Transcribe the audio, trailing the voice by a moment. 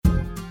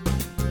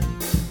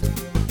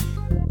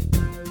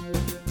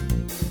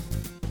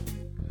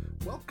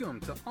welcome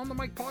to On the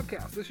Mic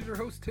Podcast. This is your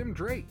host, Tim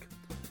Drake.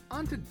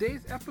 On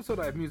today's episode,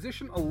 I have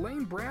musician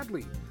Elaine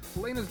Bradley.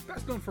 Elaine is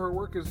best known for her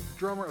work as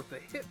drummer of the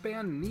hit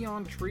band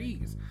Neon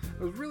Trees.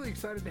 I was really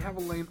excited to have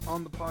Elaine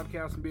on the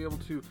podcast and be able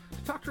to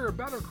talk to her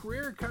about her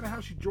career and kind of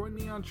how she joined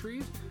Neon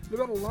Trees, and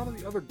about a lot of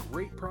the other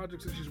great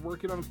projects that she's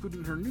working on,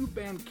 including her new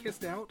band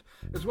Kissed Out,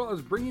 as well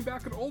as bringing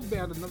back an old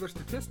band, Another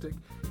Statistic.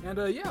 And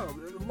a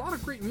lot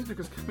of great music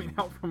is coming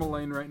out from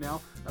Elaine right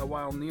now,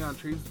 while Neon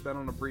Trees has been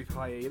on a brief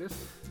hiatus.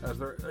 As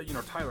they're,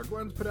 Tyler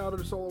Glenn's put out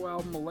a solo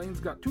album.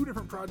 Elaine's got two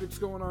different projects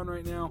going on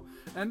right now.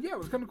 And yeah, it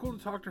was kind of cool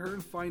to talk to her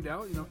and find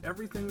out,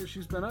 everything that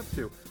she's been up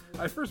to.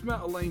 I first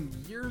met Elaine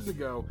years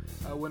ago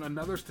when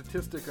Another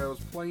Statistic, I was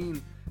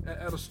playing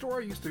at a store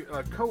I used to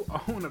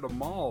co-own at a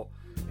mall.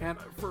 And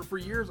for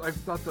years, I've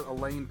thought that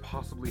Elaine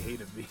possibly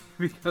hated me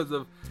because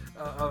of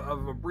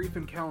a brief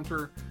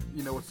encounter,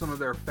 with some of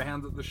their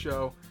fans at the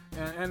show,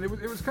 and it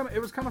was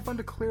kind of fun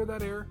to clear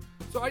that air.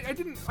 So I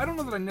don't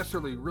know that I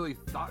necessarily really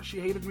thought she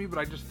hated me, but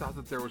I just thought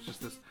that there was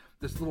just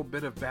this little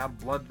bit of bad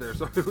blood there.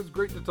 So it was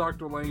great to talk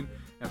to Elaine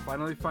and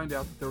finally find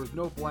out that there was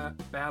no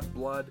bad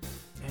blood.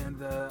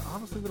 And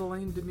honestly, that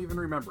Elaine didn't even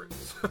remember it.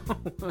 So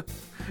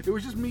it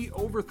was just me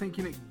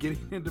overthinking it,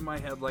 getting into my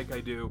head like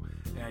I do.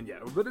 And yeah,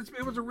 but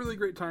it was a really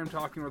great time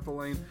talking with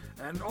Elaine.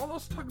 And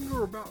also talking to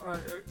her about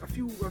a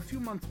few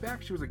months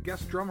back, she was a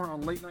guest drummer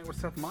on Late Night with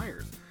Seth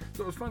Meyers.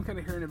 So it was fun kind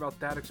of hearing about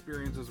that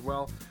experience as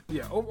well. But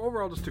yeah,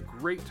 overall, just a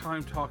great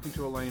time talking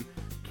to Elaine.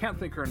 Can't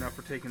thank her enough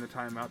for taking the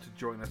time out to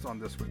join us on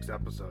this week's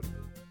episode.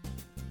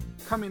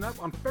 Coming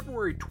up on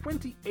February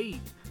 28th,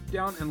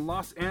 down in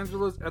Los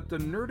Angeles at the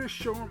Nerdist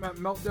Showroom at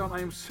Meltdown,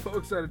 I am so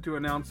excited to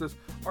announce this.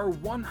 Our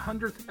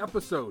 100th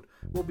episode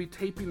will be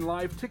taping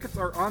live. Tickets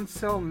are on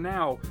sale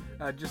now,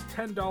 just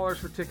 $10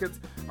 for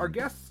tickets. Our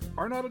guests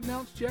are not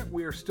announced yet.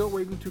 We are still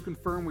waiting to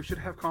confirm. We should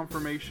have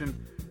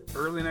confirmation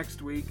early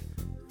next week.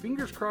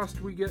 Fingers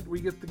crossed we get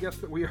the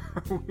guests that we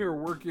are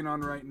working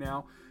on right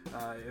now.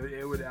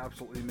 It would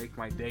absolutely make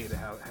my day to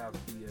have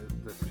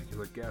the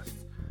particular guests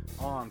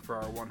on for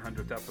our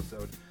 100th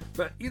episode.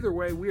 But either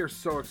way, we are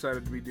so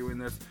excited to be doing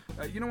this.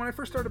 When I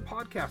first started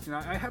podcasting,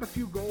 I had a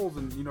few goals,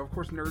 and of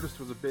course Nerdist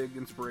was a big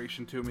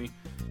inspiration to me.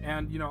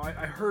 And I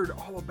heard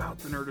all about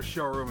the Nerdist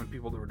Showroom and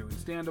people that were doing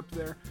stand-up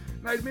there.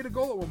 And I had made a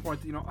goal at one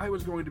point that I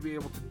was going to be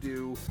able to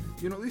do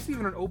at least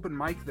even an open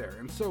mic there.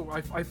 And so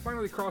I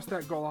finally crossed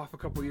that goal off a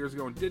couple of years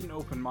ago and did an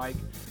open mic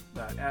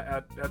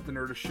at the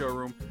Nerdist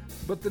Showroom.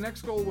 But the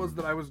next goal was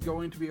that I was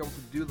going to be able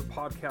to do the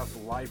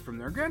podcast live from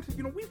there. Granted,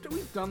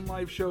 we've done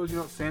live shows,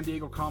 at San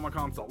Diego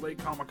Comic-Con, Salt Lake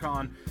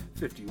Comic-Con,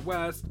 50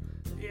 West,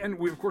 and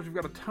we've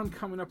got a ton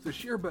coming up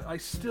this year, but I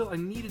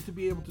needed to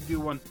be able to do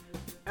one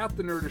at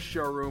the Nerdist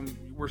Showroom,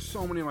 where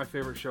so many of my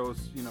favorite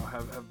shows,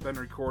 have been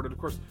recorded. Of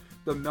course,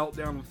 the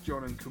Meltdown with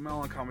Jonah and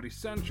Kumail on Comedy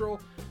Central.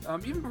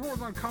 Even before it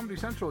was on Comedy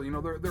Central,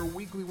 their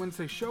weekly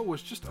Wednesday show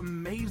was just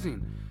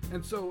amazing.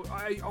 And so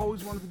I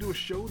always wanted to do a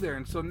show there.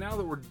 And so now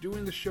that we're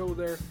doing the show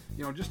there,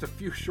 just a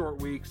few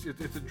short weeks,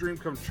 it's a dream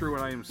come true,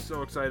 and I am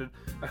so excited.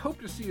 I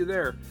hope to see you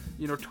there.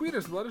 Tweet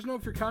us, let us know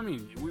if you're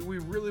coming. We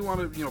really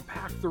want to,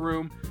 pack the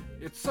room.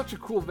 It's such a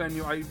cool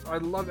venue. I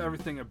love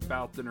everything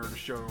about the Nerdist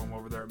Showroom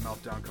over there at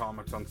Meltdown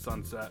Comics on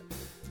Sunset.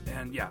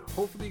 And yeah,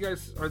 hopefully you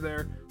guys are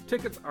there.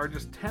 Tickets are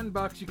just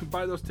 $10. You can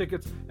buy those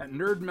tickets at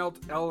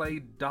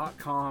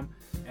nerdmeltla.com.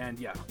 And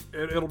yeah,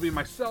 it'll be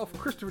myself,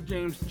 Christopher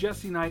James,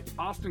 Jesse Knight,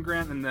 Austin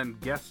Grant, and then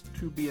guests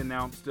to be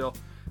announced still.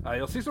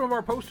 You'll see some of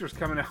our posters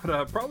coming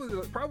out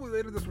probably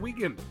later this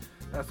weekend.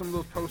 Some of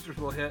those posters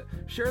will hit.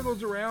 Share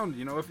those around.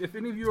 If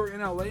any of you are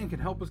in LA and can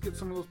help us get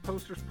some of those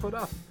posters put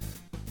up,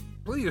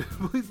 please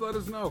let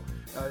us know.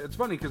 It's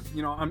funny because,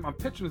 I'm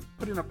pitching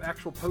putting up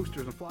actual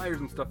posters and flyers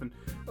and stuff. And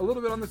a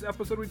little bit on this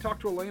episode, we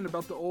talked to Elaine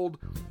about the old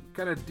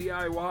kind of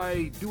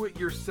DIY,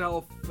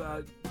 do-it-yourself,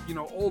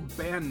 old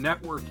band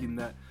networking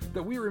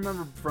that we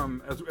remember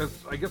from, as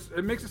I guess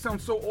it makes it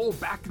sound so old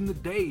back in the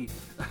day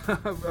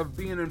of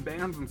being in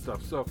bands and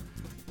stuff. So,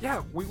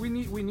 yeah, we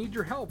need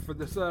your help for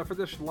this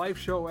live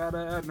show at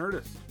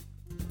Nerdist.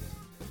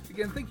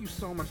 Again, thank you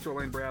so much to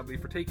Elaine Bradley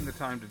for taking the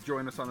time to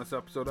join us on this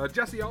episode.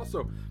 Jesse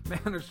also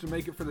managed to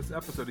make it for this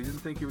episode. He didn't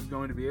think he was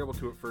going to be able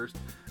to at first,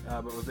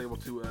 but was able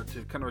to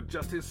kind of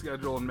adjust his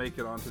schedule and make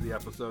it onto the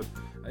episode.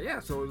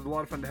 So it was a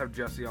lot of fun to have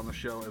Jesse on the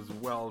show as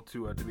well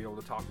to be able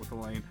to talk with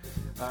Elaine.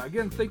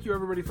 Again, thank you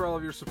everybody for all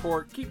of your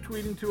support. Keep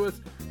tweeting to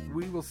us.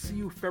 We will see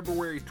you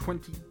February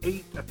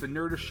 28th at the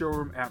Nerdist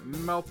Showroom at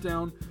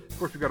Meltdown. Of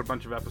course, we've got a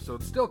bunch of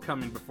episodes still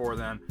coming before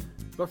then.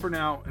 But for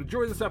now,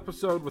 enjoy this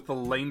episode with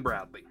Elaine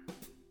Bradley.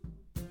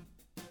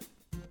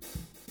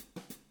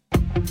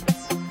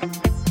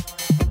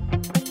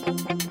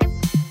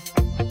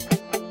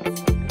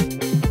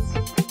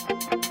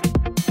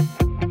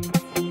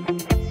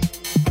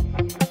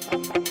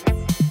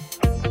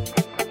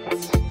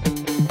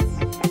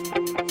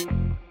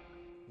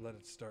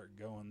 Start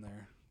going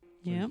there.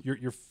 So yeah.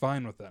 You're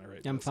fine with that,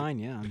 right? I'm fine,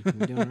 yeah. I'm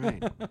doing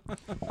right.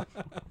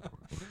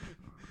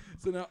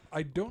 So now,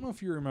 I don't know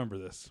if you remember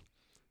this.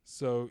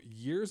 So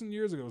years and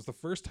years ago, it was the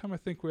first time I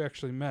think we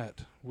actually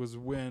met, was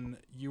when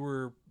you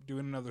were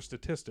doing Another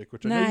Statistic,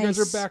 which I know you guys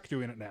are back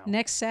doing it now.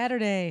 Next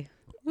Saturday.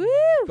 Woo!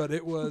 But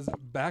it was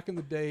back in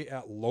the day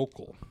at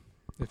Local,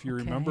 if you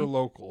remember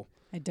Local.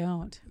 I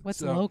don't. What's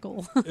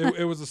Local?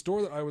 it was a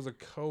store that I was a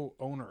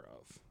co-owner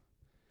of.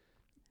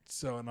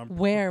 So, and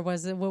Where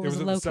was it? What was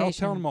the location? It was at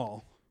the Southtown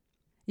Mall.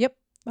 Yep.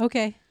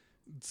 Okay.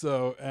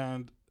 So,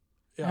 and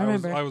I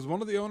remember. I was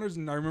one of the owners,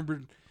 and I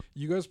remember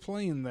you guys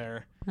playing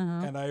there,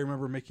 and I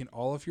remember making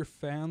all of your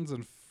fans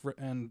and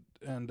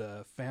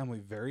family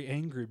very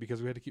angry because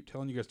we had to keep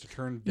telling you guys to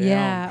turn down.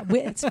 Yeah,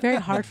 it's very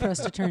hard for us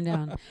to turn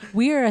down.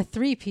 We are a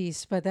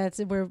 3-piece, but that's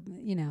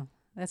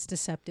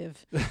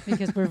deceptive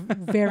because we're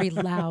very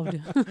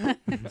loud.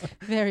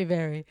 Very,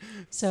 very.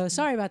 So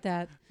sorry about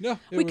that. No,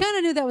 we kind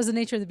of knew that was the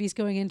nature of the beast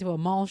going into a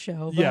mall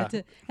show,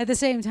 but at the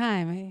same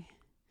time,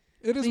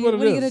 it is what it is.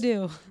 What are you going to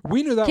do?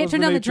 We knew that Can't was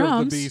turn the down the nature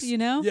drums, of the beast. you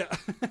know?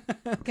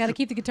 Yeah. Got to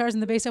keep the guitars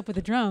and the bass up with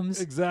the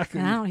drums. Exactly.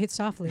 And I don't hit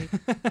softly.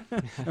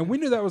 And we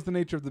knew that was the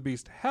nature of the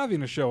beast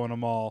having a show in a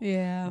mall.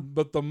 Yeah.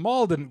 But the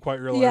mall didn't quite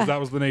realize that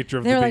was the nature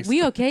of the beast. They're like,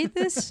 we okayed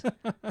this?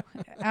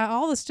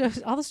 all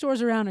the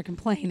stores around are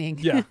complaining.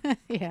 Yeah.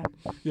 Yeah.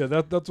 Yeah,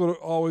 that's what it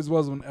always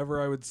was whenever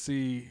I would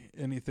see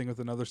anything with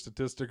Another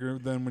Statistic, or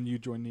then when you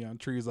joined Neon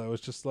Trees, I was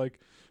just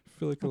like, I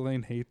feel like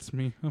Elaine hates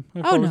me.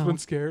 I've always been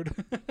scared.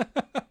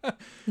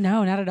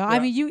 No, not at all. Yeah. I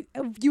mean,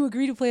 you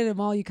agree to play at a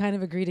mall, you kind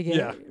of agree to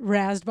get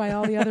razzed by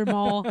all the other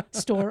mall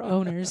store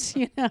owners,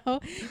 you know?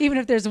 Even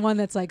if there's one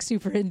that's like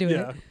super into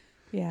it.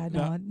 Yeah,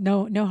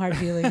 no hard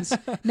feelings.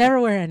 Never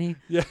wear any.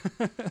 Yeah.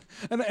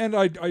 and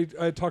I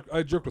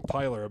joked with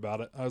Tyler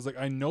about it. I was like,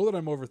 I know that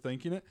I'm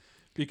overthinking it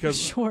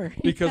because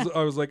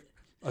I was like,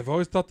 I've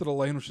always thought that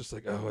Elaine was just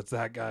like, oh, it's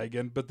that guy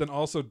again. But then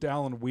also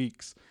Dallin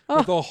Weeks.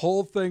 With the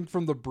whole thing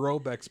from the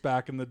Brobex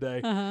back in the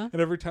day. And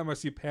every time I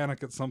see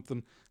Panic at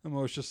something, I'm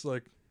always just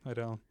like, I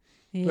don't.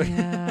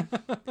 Yeah.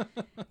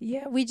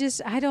 Yeah,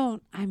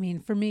 I mean,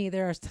 for me,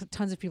 there are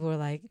tons of people who are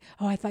like,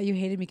 oh, I thought you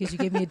hated me because you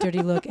gave me a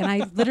dirty look. And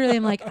I literally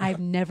am like, I've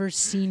never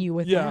seen you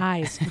with my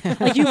eyes.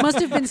 Like, you must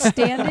have been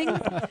standing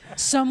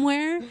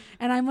somewhere,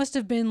 and I must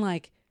have been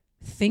like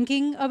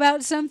thinking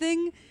about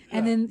something.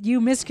 And then you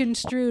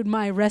misconstrued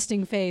my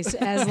resting face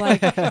as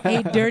like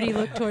a dirty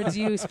look towards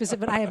you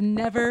specific, but I have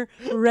never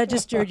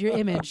registered your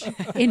image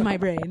in my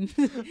brain.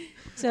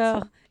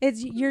 So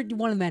you're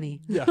one of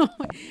many,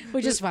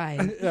 which is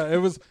fine. Yeah,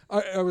 it was.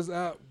 I was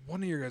at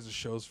one of your guys'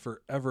 shows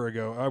forever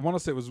ago. I want to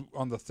say it was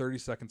on the 30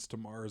 Seconds to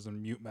Mars and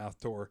Mute Math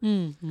tour,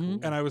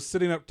 and I was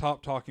sitting up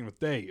top talking with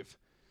Dave,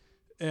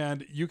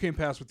 and you came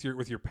past with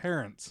your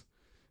parents,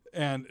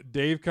 and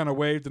Dave kind of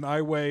waved and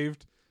I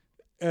waved,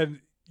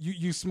 and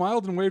you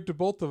smiled and waved to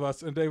both of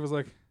us, and Dave was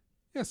like,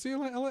 yeah, see,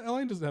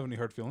 Elaine doesn't have any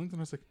hard feelings.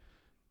 And I was like,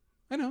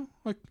 I know.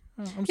 Like,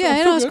 I'm so,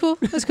 I know, it's cool.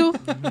 It's cool.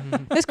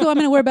 It's cool. I'm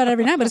going to worry about it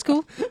every night, but it's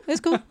cool.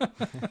 It's cool.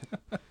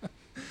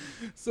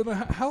 So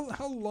now,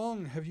 how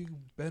long have you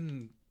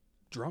been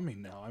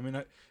drumming now? I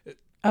mean,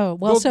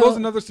 those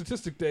Another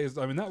Statistic days,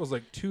 I mean, that was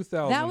like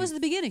 2000. That was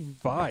the beginning.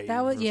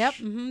 That was,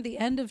 the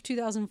end of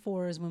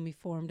 2004 is when we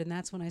formed, and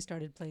that's when I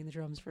started playing the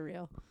drums for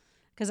real.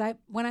 Because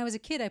when I was a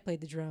kid, I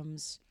played the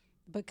drums,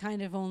 but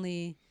kind of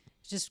only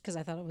just because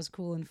I thought it was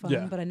cool and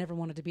fun, but I never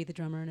wanted to be the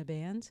drummer in a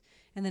band.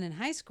 And then in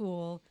high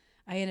school,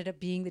 I ended up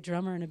being the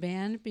drummer in a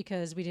band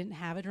because we didn't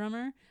have a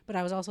drummer, but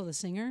I was also the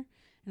singer.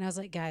 And I was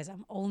like, guys,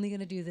 I'm only going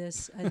to do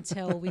this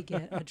until we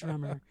get a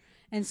drummer.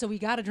 And so we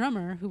got a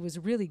drummer who was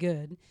really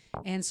good.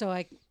 And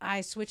so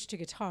I switched to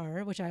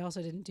guitar, which I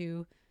also didn't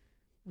do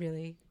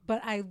really.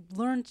 But I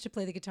learned to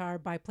play the guitar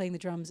by playing the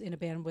drums in a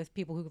band with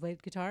people who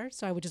played guitar.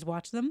 So I would just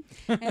watch them.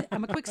 And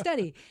I'm a quick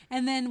study.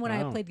 And then when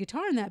I played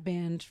guitar in that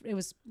band, it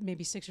was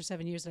maybe 6 or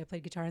 7 years that I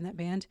played guitar in that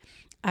band,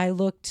 I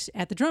looked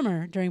at the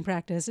drummer during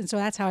practice. And so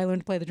that's how I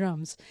learned to play the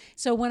drums.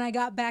 So when I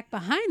got back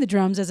behind the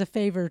drums as a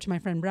favor to my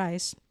friend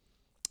Bryce,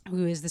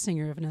 who is the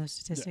singer of Another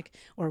Statistic,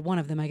 or one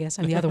of them, I guess.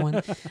 I'm the other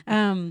one.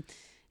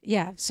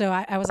 So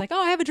I was like,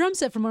 oh, I have a drum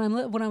set from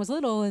when I was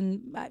little,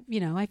 and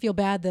I feel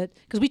bad that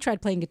because we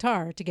tried playing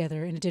guitar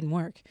together and it didn't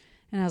work,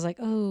 and I was like,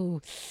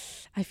 oh,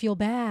 I feel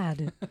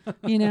bad,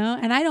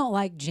 and I don't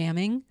like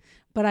jamming,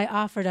 but I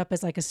offered up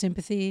as like a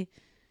sympathy,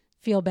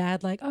 feel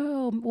bad, like,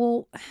 oh,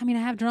 well, I mean,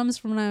 I have drums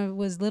from when I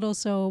was little,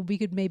 so we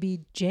could maybe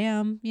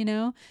jam,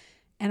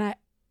 and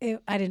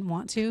I didn't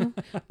want to,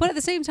 but at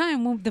the same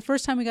time, the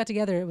first time we got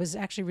together, it was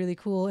actually really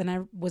cool, and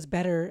I was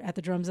better at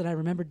the drums than I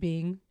remembered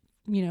being,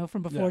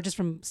 from before, just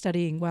from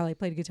studying while I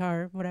played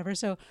guitar, whatever.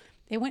 So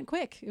it went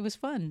quick. It was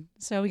fun.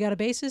 So we got a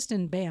bassist,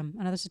 and bam,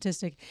 Another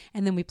Statistic,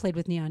 and then we played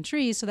with Neon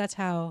Trees. So that's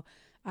how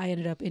I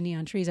ended up in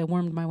Neon Trees. I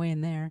wormed my way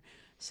in there.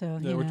 So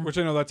which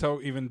I know that's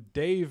how even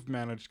Dave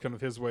managed kind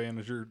of his way in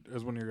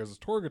as one of your guys'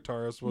 tour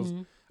guitarists was.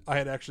 I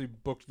had actually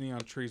booked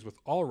Neon Trees with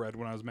All Red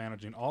when I was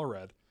managing All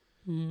Red.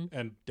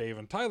 And Dave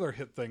and Tyler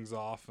hit things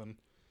off, and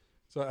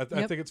so I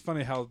think it's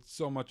funny how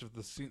so much of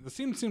the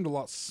scene seemed a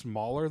lot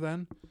smaller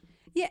then.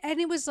 Yeah, and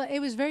it was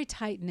very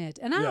tight knit,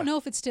 and I don't know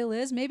if it still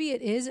is. Maybe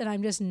it is, and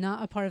I'm just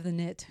not a part of the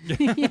knit.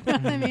 You know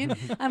what I mean?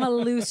 I'm a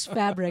loose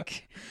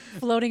fabric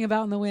floating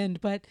about in the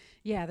wind. But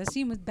yeah, the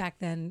scene was back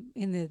then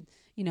in the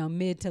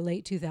mid to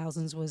late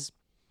 2000s was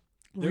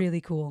really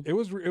cool. It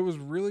was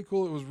really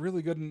cool. It was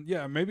really good, and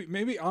yeah,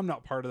 maybe I'm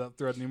not part of that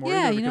thread anymore.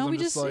 Yeah, either, we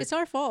just it's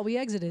our fault. We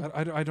exited.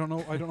 I don't know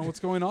what's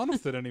going on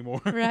with it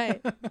anymore.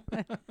 Right.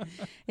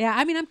 Yeah,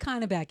 I mean, I'm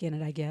kind of back in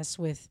it, I guess,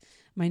 with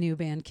my new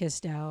band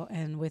Kissed Out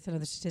and with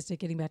Another Statistic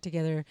getting back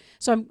together.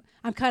 So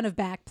I'm kind of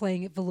back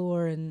playing at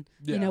Velour and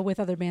with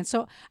other bands.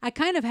 So I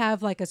kind of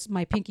have like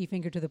my pinky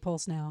finger to the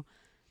pulse now.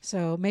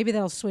 So maybe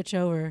that'll switch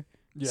over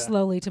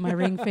slowly to my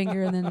ring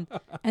finger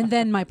and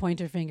then my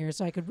pointer finger.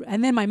 So I could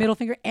and then my middle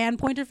finger and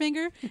pointer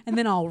finger, and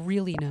then I'll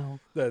really know.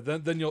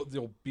 Then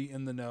you'll be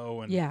in the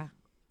know and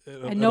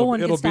and no one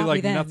can stop me then.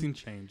 It'll be like nothing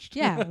changed.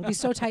 Yeah, it'll be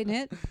so tight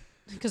knit.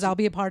 Because I'll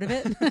be a part of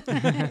it.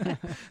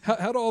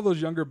 How do all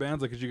those younger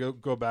bands, like as you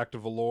go back to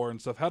Velour and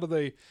stuff, how do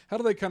they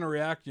kind of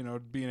react?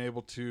 Being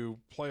able to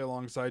play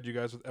alongside you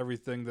guys with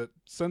everything that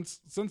since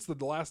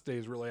the last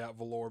days really at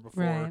Velour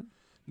before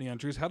Neon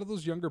Trees. How do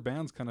those younger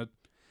bands kind of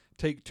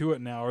take to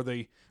it now? Are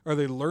they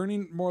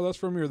learning more or less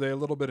from you? Or are they a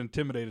little bit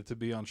intimidated to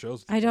be on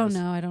shows? I don't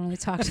know. I don't really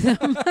talk to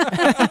them.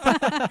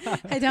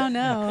 I don't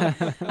know.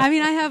 I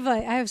mean, I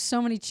have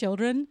so many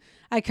children.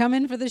 I come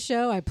in for the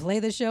show, I play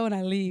the show, and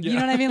I leave. You know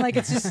what I mean? Like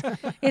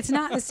it's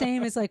not the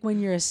same as like when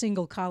you're a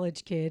single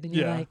college kid and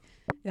you're like,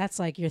 that's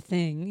like your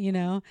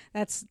thing.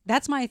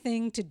 That's my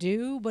thing to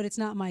do, but it's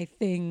not my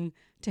thing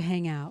to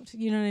hang out.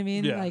 You know what I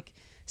mean? Yeah. Like.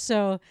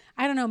 So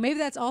I don't know. Maybe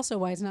that's also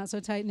why it's not so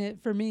tight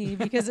knit for me,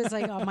 because it's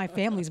like, my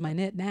family's my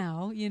knit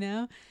now,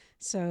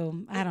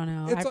 So I don't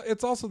know.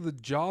 It's also the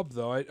job,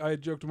 though. I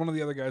joked, one of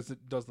the other guys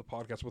that does the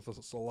podcast with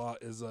us a lot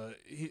is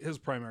his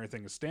primary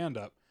thing is stand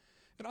up,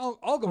 and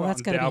I'll go out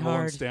and dabble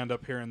and stand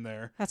up here and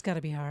there. That's got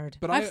to be hard.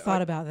 But I've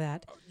thought about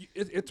that.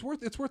 It's worth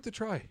the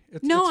try.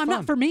 It's I'm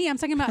not for me. I'm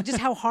talking about just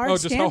how hard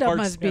stand up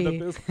must be.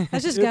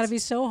 That's just got to be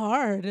so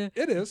hard.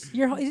 It is.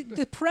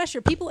 The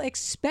pressure. People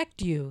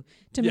expect you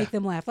to make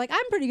them laugh. Like,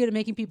 I'm pretty good at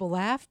making people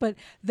laugh, but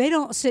they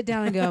don't sit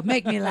down and go,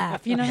 make me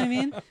laugh. You know what I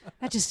mean?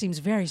 That just seems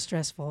very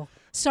stressful.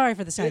 Sorry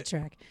for the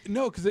sidetrack.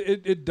 No, because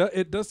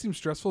it does seem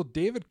stressful.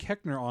 David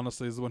Keckner,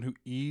 honestly, is the one who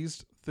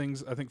eased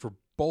things, I think, for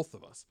both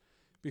of us.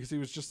 Because he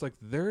was just like,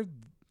 they're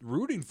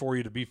rooting for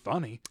you to be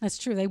funny. That's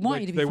true. They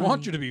want you to be funny. They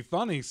want you to be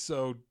funny,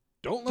 so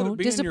don't let it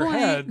be in your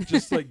head.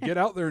 Just like get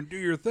out there and do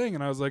your thing.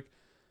 And I was like,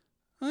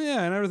 oh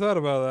yeah, I never thought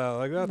about that.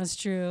 Like that's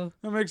true.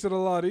 That makes it a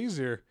lot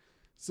easier.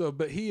 So,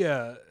 but he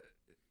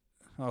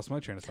lost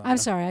my train of thought. I'm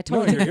sorry. I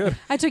took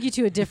you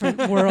to a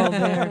different world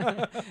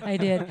there. I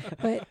did.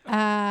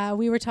 But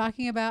we were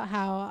talking about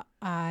how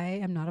I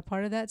am not a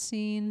part of that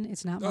scene.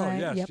 It's not my.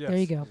 Yes, yep. Yes. There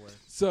you go.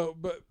 So,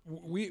 but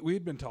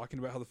we'd been talking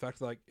about how the fact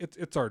that like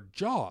it's our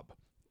job.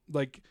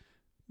 Like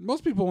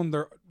most people, when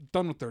they're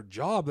done with their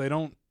job, they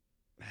don't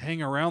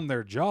hang around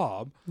their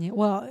job. Yeah.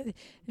 Well,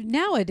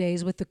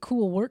 nowadays with the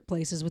cool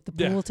workplaces with the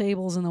pool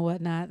tables and the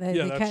whatnot,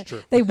 that's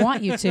true. They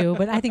want you to,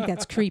 but I think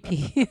that's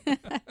creepy.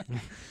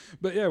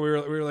 But yeah, we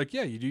were like,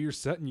 yeah, you do your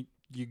set and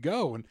you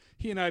go. And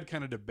he and I had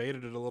kind of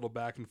debated it a little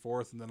back and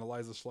forth. And then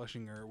Eliza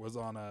Schlesinger was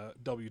on a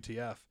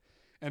WTF.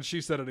 And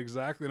she said it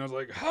exactly. And I was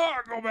like,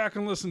 go back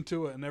and listen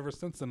to it. And ever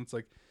since then, it's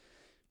like,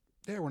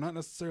 yeah, we're not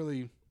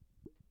necessarily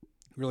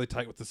really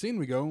tight with the scene.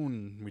 We go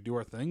and we do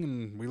our thing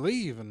and we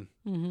leave and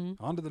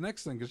on to the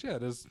next thing.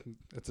 Because,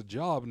 it's a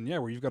job. And,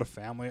 where you've got a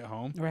family at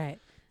home. Right.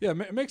 Yeah,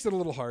 it makes it a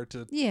little hard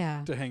to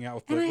hang out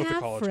with the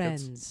college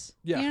friends. Kids.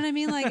 Yeah. You know what I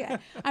mean?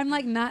 Like, I'm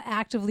like not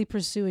actively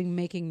pursuing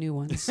making new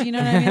ones. You know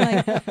what I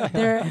mean?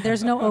 Like,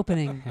 there's no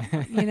opening.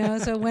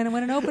 So when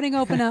an opening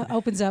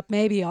opens up,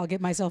 maybe I'll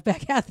get myself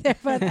back out there.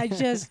 But I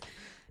just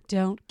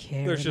don't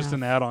care. There's enough. Just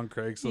an ad on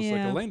Craig, so it's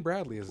like Elaine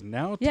Bradley is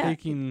now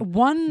taking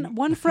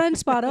one friend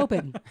spot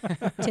open,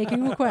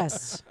 taking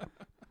requests.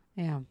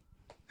 Yeah.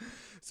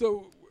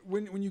 So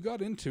when you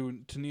got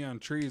into Neon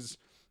Trees,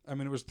 I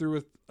mean, it was through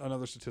with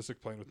Another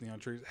Statistic playing with Neon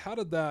Trees. How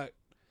did that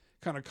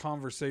kind of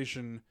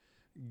conversation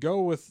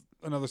go with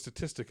Another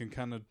Statistic and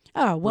kind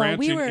of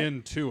branching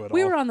into it all?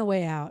 We were on the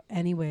way out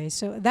anyway,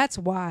 so that's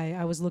why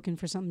I was looking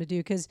for something to do,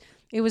 because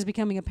it was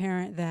becoming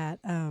apparent that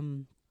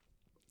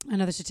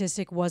Another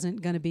Statistic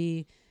wasn't going to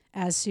be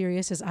as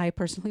serious as I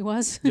personally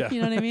was. Yeah.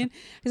 You know what I mean?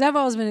 Because I've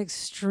always been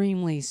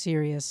extremely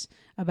serious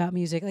about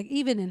music. Like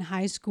even in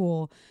high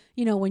school,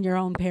 when your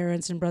own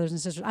parents and brothers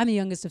and sisters, I'm the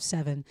youngest of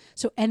 7.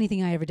 So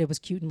anything I ever did was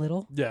cute and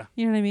little. Yeah.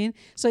 You know what I mean?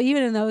 So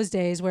even in those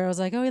days where I was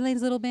like, oh,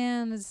 Elaine's little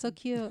band, it's so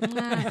cute.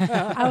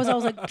 I was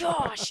always like,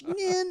 gosh,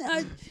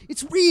 man,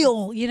 it's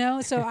real,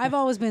 So I've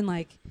always been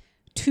like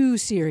too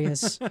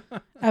serious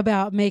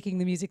about making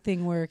the music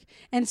thing work.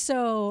 And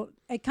so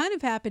it kind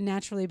of happened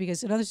naturally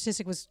because Another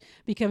Statistic was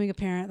becoming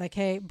apparent. Like,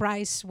 hey,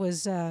 Bryce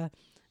was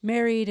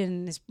married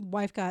and his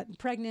wife got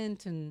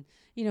pregnant, and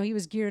he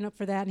was gearing up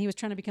for that, and he was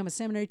trying to become a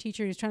seminary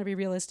teacher. He was trying to be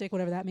realistic,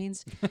 whatever that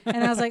means.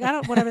 And I was like,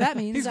 whatever that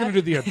means. He's going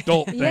to do the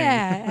adult thing.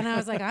 Yeah, and I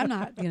was like, I'm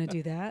not going to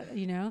do that,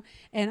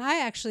 And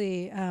I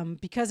actually,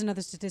 because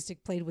Another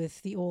Statistic played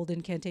with the old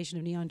incantation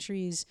of Neon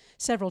Trees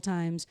several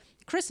times,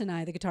 Chris and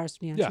I, the guitarist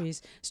of Neon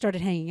Trees,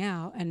 started hanging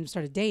out and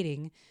started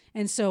dating.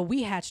 And so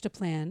we hatched a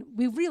plan.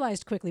 We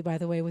realized quickly, by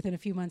the way, within a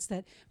few months,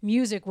 that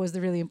music was the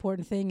really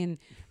important thing, and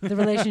the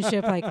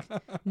relationship,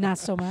 not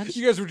so much.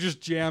 You guys were just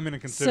jamming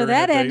and considering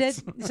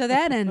dates. So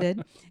that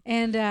ended.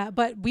 And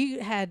but we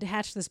had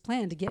hatched this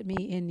plan to get me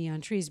in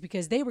Neon Trees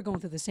because they were going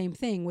through the same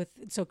thing.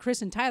 So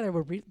Chris and Tyler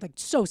were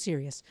so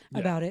serious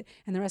about it,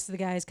 and the rest of the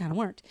guys kind of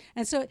weren't.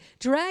 And so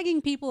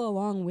dragging people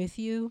along with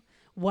you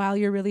while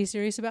you're really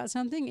serious about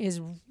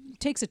something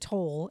takes a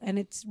toll, and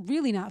it's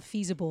really not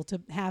feasible to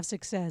have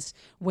success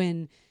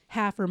when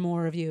half or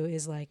more of you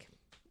is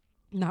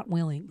not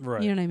willing.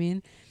 Right. You know what I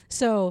mean?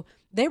 So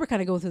they were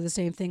kind of going through the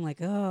same thing,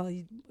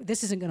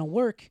 this isn't going to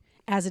work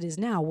as it is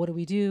now. What do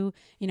we do?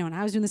 And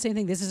I was doing the same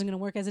thing. This isn't going to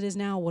work as it is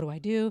now. What do I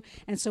do?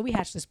 And so we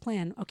hatched this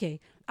plan. Okay,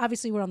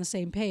 obviously we're on the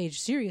same page,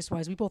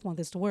 serious-wise. We both want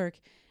this to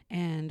work.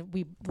 And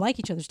we like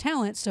each other's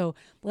talent, so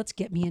let's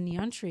get me in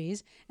Neon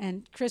Trees.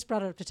 And Chris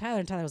brought it up to Tyler,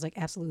 and Tyler was like,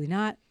 absolutely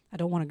not. I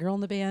don't want a girl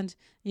in the band,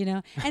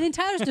 And in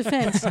Tyler's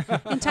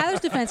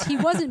defense, he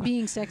wasn't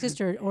being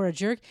sexist or a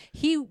jerk.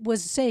 He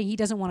was saying he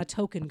doesn't want a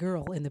token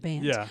girl in the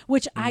band,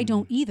 which I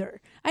don't either.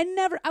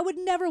 I would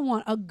never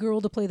want a girl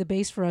to play the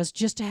bass for us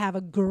just to have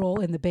a girl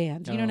in the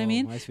band. You know what I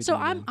mean? So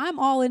I'm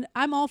all in.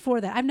 I'm all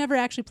for that. I've never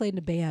actually played in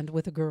a band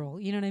with a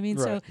girl. You know what I mean?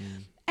 Right. So.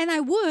 And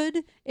I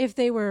would if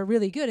they were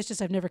really good. It's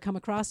just I've never come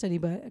across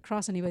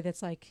anybody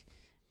that's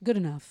good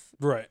enough.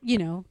 Right.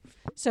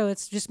 So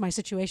it's just my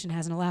situation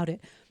hasn't allowed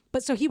it.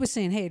 But so he was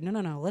saying, hey,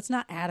 no, let's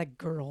not add a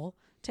girl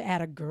to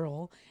add a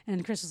girl.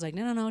 And Chris was like,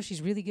 no,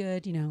 she's really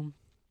good,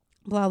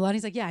 blah, blah. And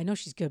he's like, yeah, I know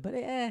she's good, but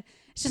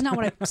it's just not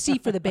what I see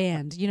for the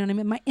band. You know what I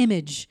mean? My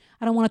image.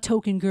 I don't want a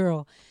token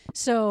girl.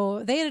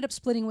 So they ended up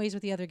splitting ways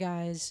with the other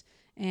guys,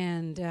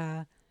 and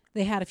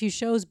they had a few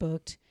shows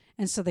booked.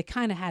 And so they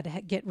kind of had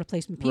to get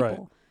replacement people.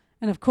 Right.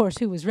 And of course,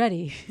 who was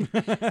ready?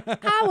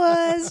 I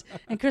was.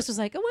 And Chris was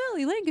like, well,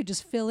 Elaine could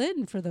just fill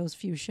in for those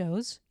few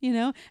shows,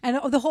 And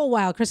the whole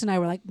while, Chris and I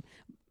were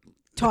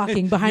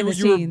talking behind the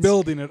scenes. You were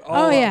building it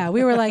all up. Yeah.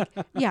 We were like,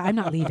 yeah, I'm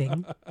not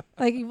leaving.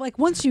 Like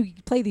once you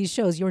play these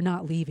shows, you're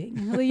not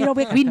leaving.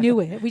 We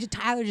knew it.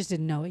 Tyler just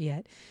didn't know it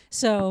yet.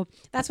 So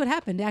that's what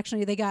happened.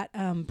 Actually, they got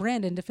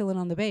Brandon to fill in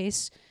on the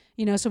bass,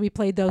 so we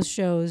played those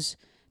shows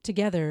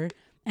together.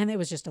 And it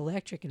was just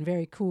electric and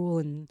very cool,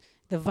 and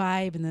the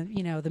vibe and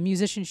the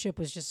musicianship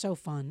was just so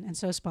fun and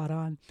so spot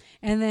on.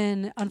 And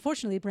then,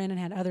 unfortunately, Brandon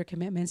had other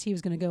commitments. He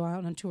was going to go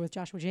out on tour with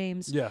Joshua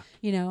James. Yeah.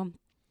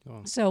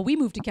 Oh. So we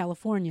moved to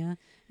California,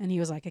 and he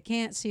was like, I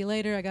can't, see you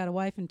later. I got a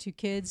wife and 2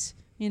 kids,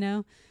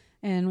 And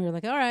we were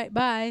like, all right,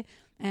 bye.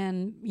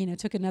 And,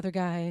 took another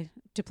guy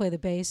to play the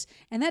bass.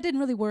 And that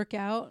didn't really work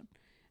out.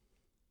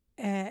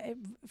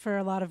 For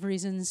a lot of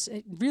reasons,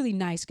 really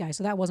nice guy.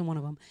 So that wasn't one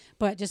of them.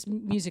 But just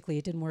musically,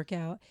 it didn't work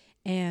out.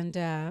 And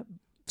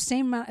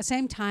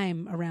same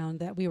time around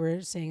that we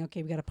were saying,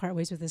 okay, we got to part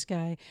ways with this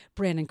guy.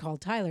 Brandon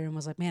called Tyler and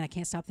was like, man, I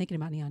can't stop thinking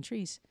about Neon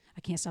Trees. I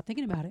can't stop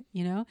thinking about it,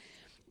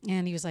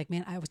 And he was like,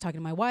 man, I was talking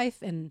to my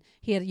wife, and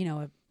he had,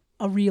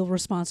 a real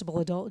responsible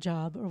adult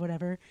job or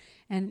whatever.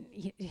 And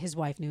his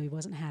wife knew he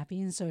wasn't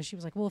happy, and so she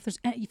was like, well,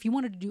 if you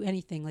wanted to do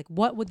anything,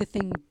 what would the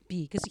thing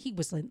be? Because he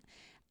was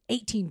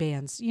 18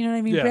 bands. You know what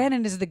I mean? Yeah.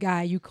 Brandon is the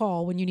guy you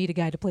call when you need a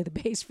guy to play the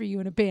bass for you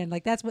in a band.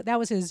 That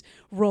was his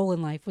role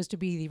in life, was to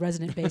be the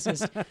resident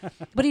bassist.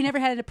 But he never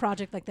had a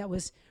project that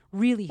was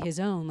really his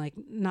own,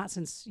 not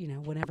since,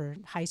 whenever,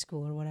 high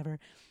school or whatever.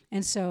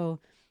 And so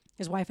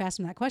his wife asked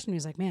him that question. He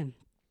was like, man,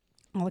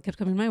 all that kept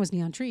coming to mind was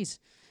Neon Trees.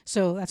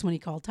 So that's when he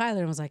called Tyler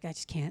and was like, I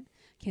just can't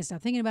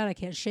stop thinking about it. I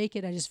can't shake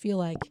it. I just feel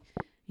like,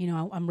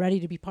 I'm ready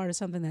to be part of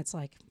something that's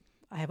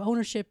I have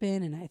ownership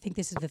in, and I think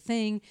this is the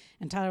thing.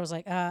 And Tyler was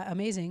like,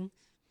 amazing.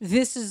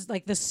 This is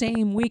the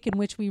same week in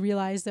which we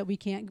realized that we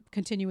can't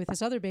continue with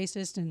this other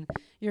bassist, and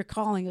you're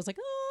calling. It was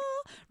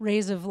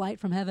rays of light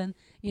from heaven,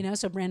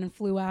 So Brandon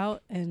flew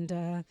out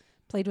and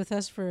played with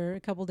us for a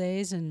couple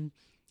days, and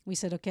we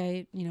said,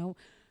 okay,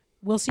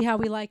 we'll see how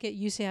we like it.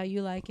 You see how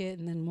you like it,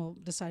 and then we'll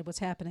decide what's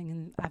happening.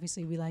 And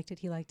obviously we liked it.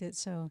 He liked it.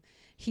 So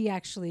he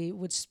actually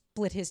would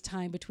split his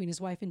time between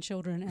his wife and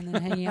children and then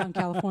hanging out in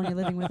California,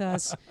 living with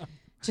us.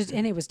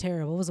 And it was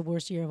terrible. It was the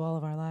worst year of all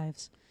of our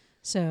lives.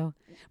 So,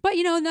 but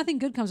nothing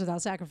good comes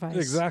without sacrifice.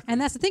 Exactly. And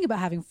that's the thing about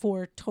having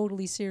 4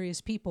 totally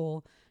serious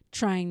people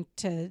trying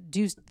to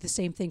do the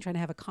same thing, trying to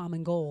have a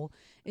common goal,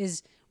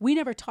 is we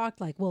never talked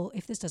well,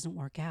 if this doesn't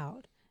work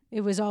out.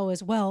 It was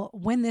always, well,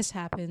 when this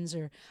happens,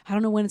 or I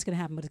don't know when it's going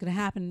to happen, but it's going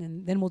to happen,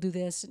 and then we'll do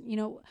this.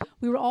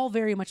 We were all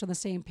very much on the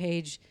same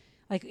page.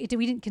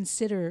 We didn't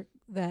consider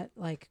that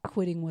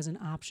quitting was an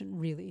option,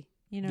 really.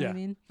 You know what I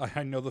mean?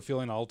 I know the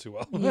feeling all too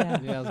well. Yeah,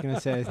 I was going to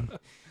say,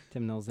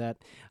 Tim knows that.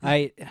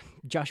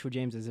 Joshua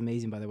James is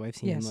amazing, by the way. I've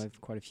seen him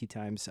live quite a few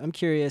times. I'm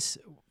curious,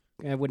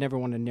 I would never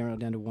want to narrow it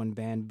down to one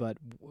band, but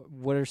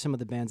what are some of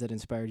the bands that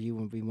inspired you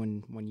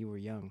when you were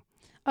young?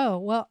 Oh,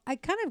 well, I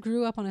kind of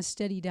grew up on a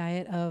steady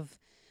diet of,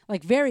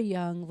 like, very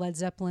young, Led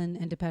Zeppelin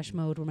and Depeche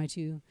Mode were my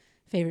two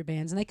favorite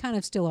bands, and they kind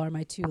of still are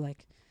my two,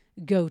 like,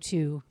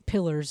 go-to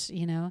pillars,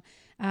 you know?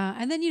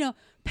 And then, you know,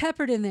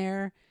 peppered in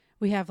there,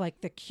 we have,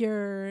 like, The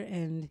Cure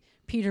and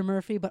Peter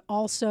Murphy, but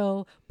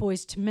also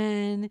Boyz II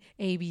Men,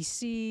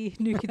 ABC,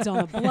 New Kids on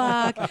the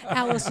Block,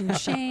 Alice in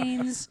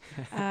Chains.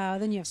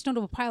 Then you have Stone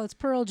Temple Pilots,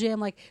 Pearl Jam.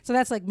 Like, so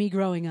that's like me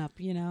growing up,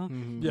 you know.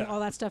 Mm-hmm. Yeah. All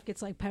that stuff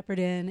gets like peppered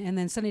in. And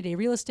then Sunny Day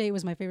Real Estate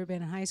was my favorite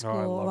band in high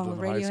school, along with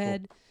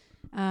Radiohead.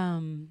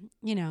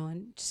 You know,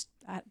 and just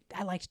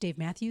I liked Dave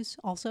Matthews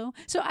also.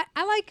 So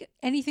I like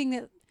anything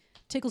that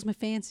tickles my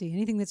fancy,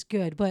 anything that's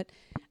good. But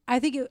I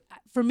think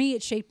for me,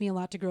 it shaped me a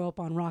lot to grow up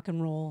on rock and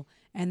roll,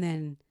 and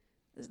then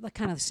like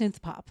kind of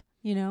synth pop,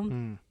 you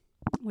know,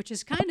 which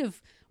is kind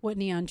of what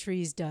Neon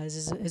Trees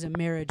does, is a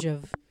marriage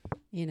of,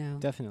 you know,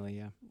 Definitely,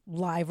 yeah.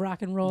 live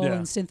rock and roll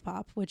and synth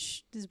pop,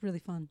 which is really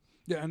fun.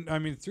 Yeah, and I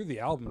mean through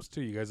the albums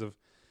too, you guys have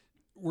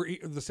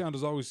the sound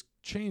has always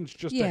changed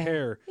just a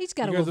hair. He's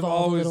got to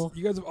evolve a little.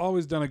 You guys have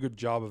always done a good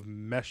job of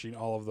meshing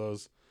all of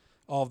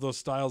those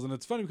styles, and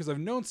it's funny because I've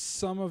known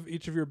some of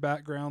each of your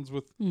backgrounds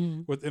with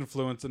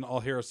influence, and I'll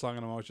hear a song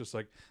and I'm always just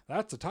like,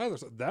 that's a Tyler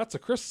song, that's a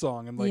Chris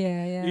song, and like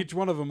each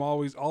one of them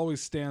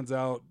always stands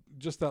out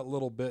just that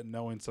little bit,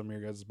 knowing some of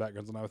your guys'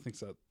 backgrounds, and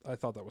I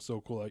thought that was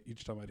so cool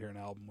each time I'd hear an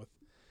album with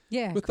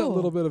cool. that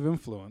little bit of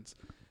influence.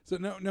 So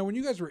now when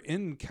you guys were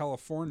in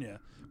California,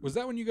 was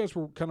that when you guys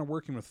were kind of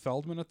working with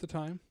Feldman at the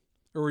time?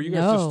 Or were you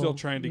guys just still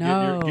trying to get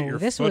your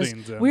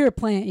footings in? We were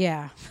playing,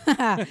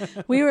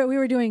 we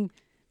were doing,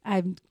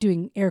 I'm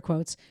doing air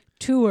quotes,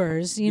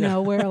 tours, you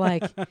know, where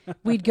like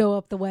we'd go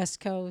up the West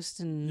Coast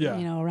and, you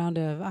know, around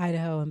to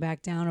Idaho and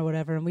back down or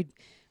whatever. And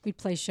we'd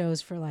play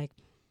shows for like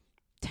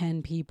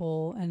 10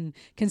 people and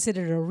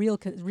considered it a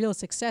real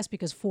success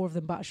because 4 of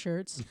them bought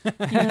shirts. You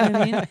know what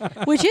I mean?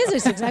 Which is a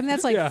success. I mean,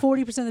 that's like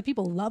 40% of the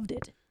people loved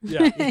it.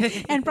 Yeah.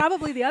 And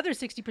probably the other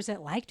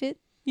 60% liked it.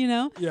 You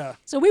know? Yeah.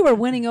 So we were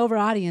winning over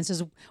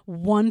audiences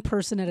one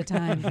person at a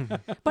time.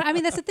 But I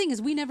mean, that's the thing,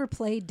 is we never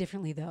played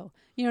differently though.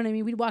 You know what I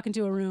mean? We'd walk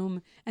into a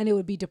room and it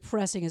would be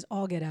depressing as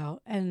all get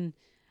out. And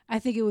I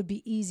think it would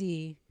be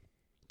easy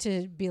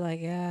to be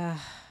like,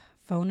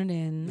 phone it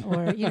in,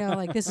 or, you know,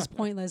 like this is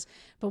pointless.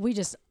 But we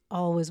just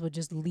always would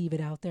just leave it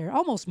out there,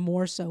 almost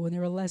more so when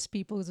there were less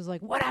people. It was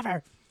like,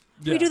 whatever.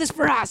 We do this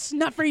for us,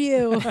 not for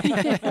you.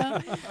 You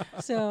know?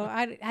 So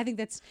I think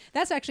that's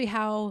actually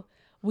how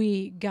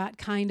we got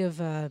kind of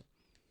a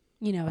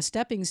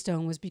stepping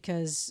stone, was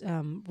because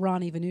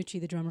Ronnie Vanucci,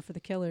 the drummer for the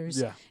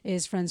Killers,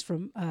 is friends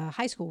from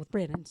high school with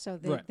Brandon. So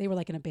they were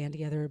like in a band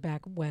together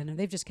back when, and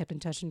they've just kept in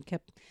touch and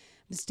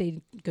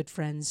stayed good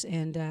friends.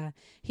 And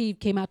he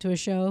came out to a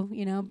show,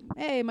 you know,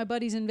 hey, my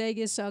buddy's in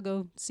Vegas, so I'll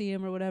go see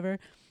him or whatever.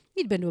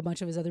 He'd been to a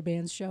bunch of his other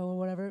band's show or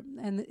whatever,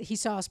 and he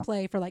saw us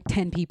play for like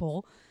 10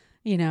 people,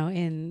 you know,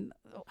 in,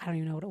 I don't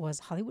even know what it was,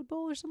 Hollywood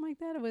Bowl or something like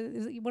that. It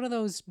was one of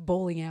those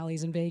bowling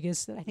alleys in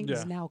Vegas that I think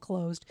is now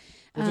closed.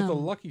 Was it the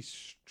Lucky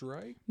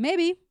Strike?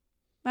 Maybe.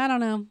 I don't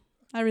know.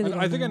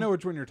 I think I know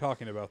which one you're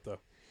talking about, though.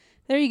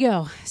 There you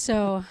go.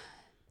 So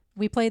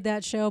we played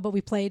that show, but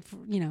we played, for,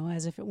 you know,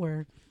 as if it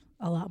were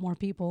a lot more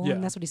people. Yeah.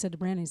 And that's what he said to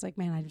Brandon. He's like,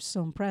 man, I'm just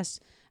so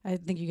impressed. I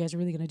think you guys are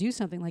really going to do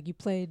something. Like, you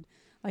played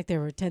like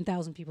there were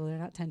 10,000 people there,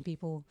 not 10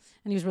 people.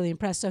 And he was really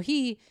impressed. So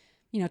he,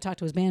 you know, talked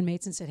to his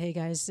bandmates and said, hey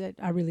guys,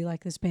 I really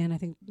like this band. I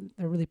think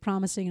they're really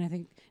promising, and I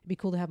think it'd be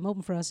cool to have them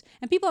open for us.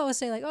 And people always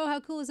say like, oh, how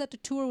cool is that to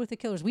tour with the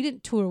Killers? We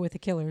didn't tour with the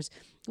Killers.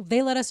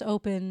 They let us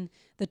open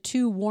the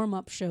 2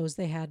 warm-up shows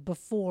they had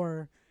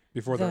before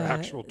their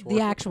actual tour.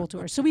 The actual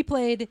tour. So we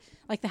played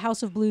like the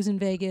House of Blues in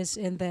Vegas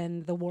and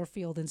then the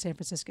Warfield in San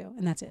Francisco,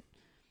 and that's it.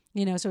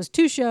 You know, so it was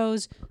 2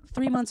 shows,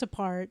 3 months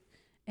apart,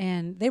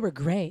 and they were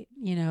great,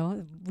 you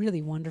know,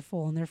 really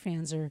wonderful. And their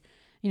fans are,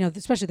 you know,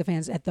 especially the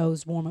fans at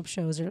those warm-up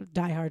shows are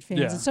diehard fans.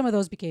 Yeah. And some of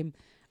those became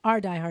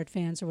our diehard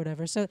fans or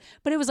whatever. So,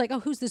 but it was like,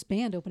 oh, who's this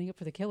band opening up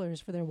for the Killers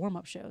for their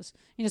warm-up shows?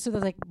 You know, so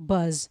there's like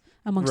buzz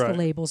amongst the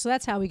labels. So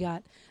that's how we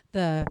got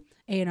the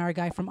A&R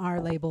guy from our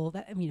label,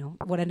 that, you know,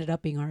 what ended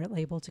up being our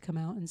label, to come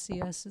out and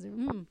see us.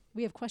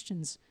 We have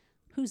questions.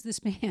 Who's this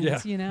band? Yeah.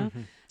 You know?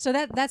 So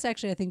that's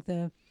actually, I think,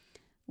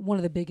 one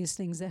of the biggest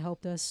things that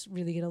helped us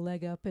really get a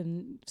leg up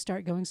and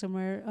start going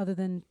somewhere other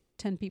than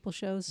 10 people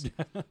shows.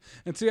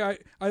 And see, I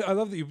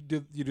love that you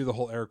do the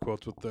whole air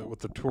quotes with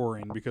the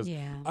touring, because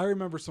I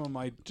remember some of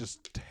my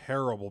just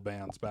terrible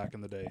bands back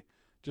in the day.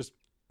 Just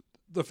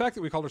the fact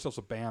that we called ourselves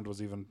a band was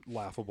even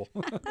laughable.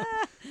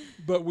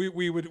 But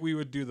we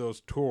would do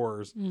those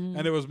tours,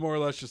 and it was more or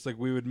less just like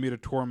we would meet a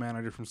tour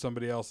manager from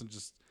somebody else and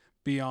just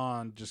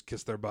just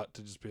kiss their butt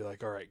to just be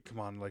like, all right,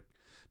 come on, like,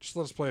 just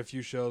let us play a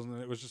few shows.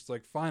 And it was just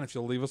like, fine, if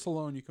you'll leave us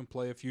alone, you can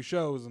play a few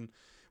shows. And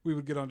we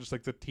would get on just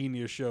like the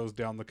teeniest shows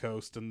down the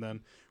coast, and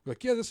then we're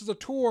like, yeah, this is a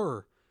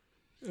tour.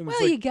 And well,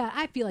 it's like,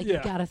 I feel like you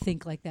got to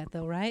think like that,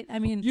 though, right? I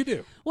mean, you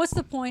do. What's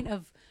the point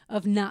of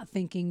not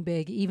thinking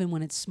big, even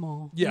when it's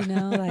small? Yeah. You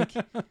know, like,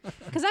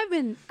 because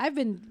I've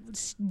been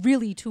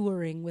really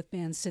touring with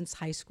bands since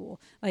high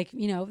school. Like,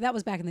 you know, that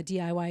was back in the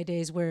DIY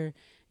days where,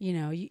 you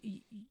know,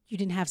 you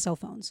didn't have cell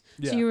phones,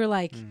 so you were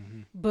like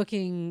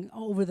booking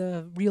over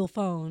the real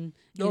phone,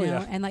 you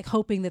know, and like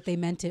hoping that they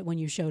meant it when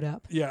you showed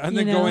up. Yeah, and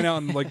then going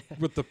out and like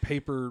with the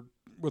paper.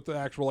 With the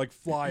actual like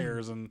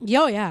flyers and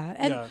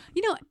and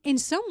you know, in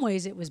some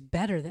ways it was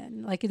better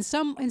then. Like in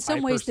some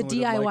ways the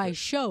DIY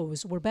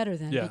shows were better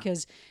then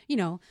because you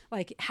know,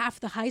 like half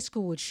the high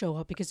school would show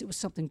up because it was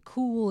something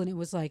cool and it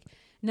was like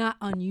not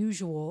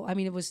unusual. I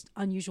mean, it was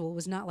unusual. It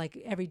was not like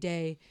every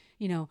day.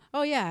 You know,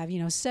 oh yeah, you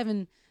know,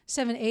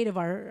 8 of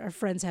our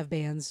friends have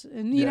bands,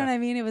 and you know what I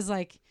mean. It was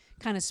like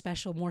kind of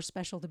special, more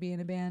special to be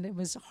in a band. It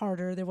was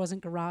harder. There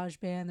wasn't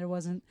GarageBand. There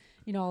wasn't,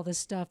 you know, all this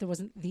stuff. There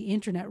wasn't the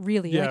internet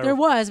really. Yeah. Like there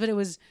was, but it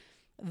was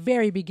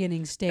very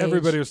beginning stage.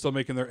 Everybody was still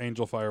making their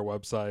Angel Fire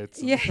websites.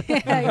 Yeah.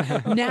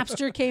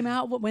 Napster came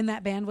out when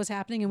that band was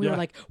happening, and we were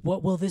like,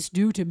 what will this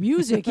do to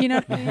music? You know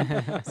what I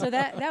mean? So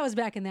that was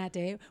back in that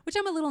day, which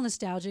I'm a little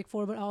nostalgic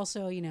for, but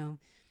also, you know,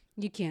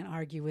 you can't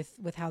argue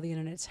with how the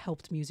internet's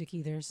helped music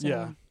either.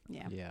 So,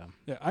 yeah.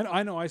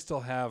 I know I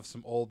still have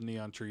some old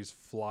Neon Trees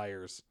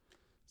flyers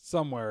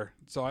somewhere,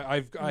 so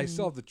I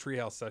still have the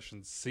Treehouse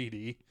Sessions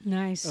CD.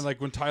 Nice. And like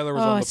when Tyler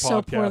was on the it's podcast,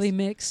 so poorly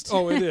mixed.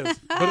 Oh, it is,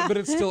 but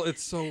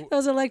it's so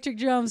those electric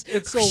drums.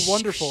 It's so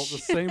wonderful at the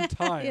same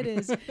time. It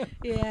is.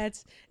 Yeah,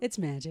 it's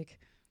magic.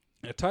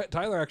 Yeah,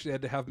 Tyler actually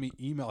had to have me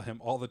email him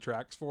all the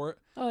tracks for it.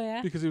 Oh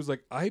yeah. Because he was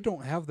like, I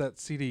don't have that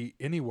CD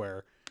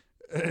anywhere.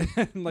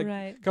 And like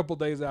a couple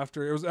days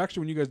after, it was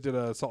actually when you guys did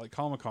a Salt Lake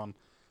Comic-Con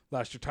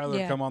last year. Tyler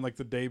had come on like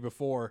the day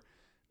before.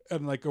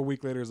 And like a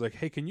week later, he's like,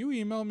 "Hey, can you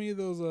email me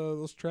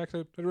those tracks?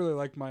 I'd really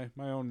like my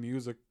own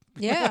music."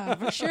 Yeah,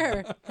 for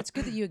sure. It's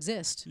good that you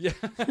exist. Yeah,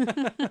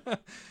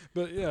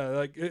 but yeah,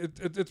 like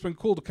it's been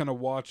cool to kind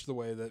of watch the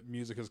way that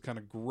music has kind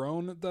of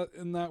grown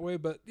in that way.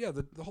 But yeah,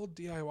 the whole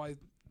DIY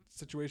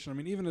situation. I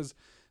mean, even as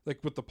like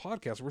with the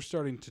podcast, we're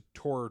starting to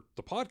tour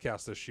the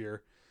podcast this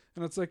year,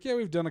 and it's like, yeah,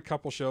 we've done a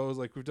couple shows.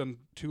 Like we've done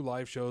 2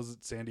 live shows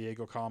at San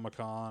Diego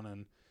Comic-Con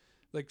and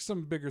like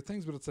some bigger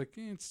things, but it's like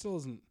it still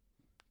isn't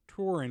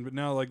touring. But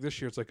now like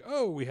this year it's like,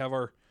 oh, we have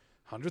our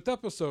 100th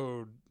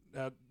episode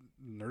at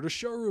Nerdist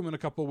Showroom in a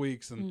couple of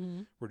weeks,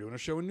 and we're doing a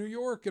show in New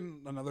York in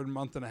another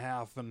month and a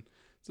half, and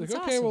it's like,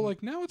 that's okay, awesome. Well,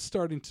 like now it's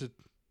starting to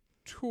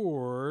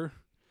tour,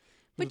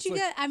 but you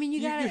got, I mean,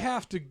 you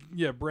have to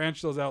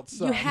branch those out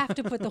some. You have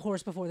to put the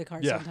horse before the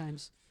cart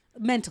sometimes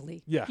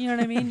mentally. You know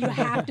what I mean? You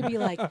have to be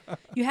like,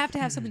 you have to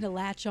have something to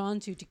latch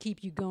on to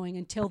keep you going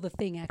until the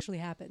thing actually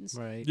happens,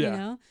 right? You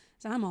know,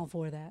 so I'm all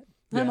for that.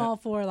 I'm all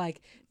for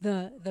like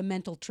the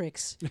mental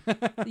tricks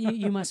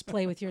you must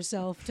play with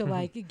yourself to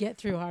like get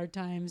through hard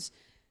times.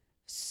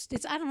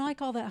 It's, I don't know, I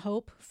call that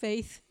hope,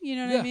 faith. You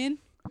know what I mean?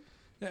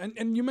 Yeah,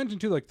 and you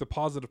mentioned too like the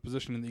positive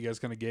positioning that you guys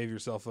kind of gave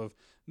yourself of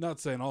not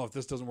saying, oh, if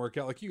this doesn't work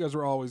out, like you guys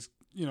were always,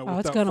 you know,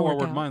 with that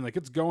forward mind, like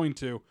it's going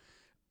to.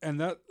 And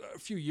that a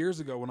few years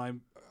ago when I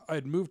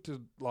had moved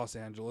to Los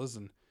Angeles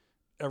and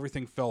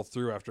everything fell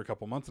through after a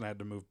couple months and I had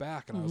to move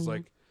back, and I was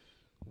like,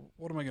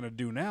 what am I going to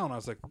do now? And I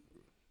was like,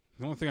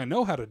 the only thing I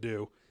know how to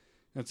do.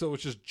 And so it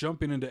was just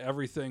jumping into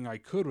everything I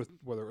could with,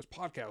 whether it was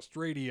podcast,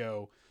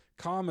 radio,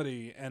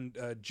 comedy. And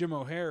Jim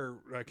O'Hare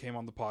came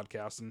on the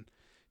podcast and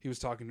he was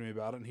talking to me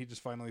about it. And he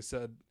just finally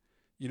said,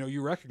 you know,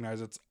 you recognize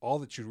it's all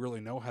that you really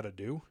know how to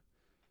do.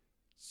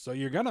 So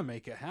you're going to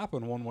make it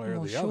happen one way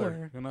or the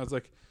other. And I was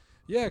like,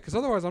 yeah, because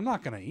otherwise I'm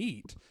not going to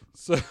eat.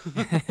 So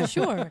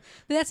Sure.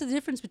 But that's the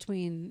difference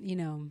between, you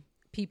know,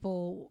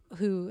 people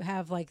who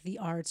have like the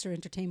arts or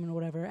entertainment or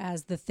whatever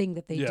as the thing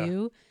that they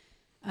do.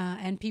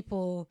 And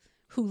people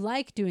who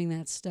like doing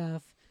that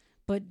stuff,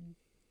 but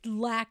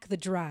lack the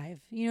drive.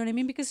 You know what I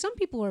mean? Because some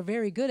people are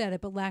very good at it,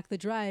 but lack the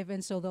drive,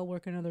 and so they'll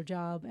work another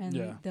job,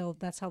 and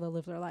that's how they'll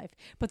live their life.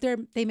 But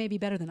they may be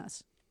better than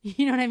us.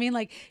 You know what I mean?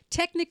 Like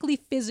technically,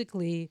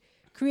 physically,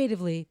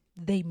 creatively,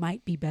 they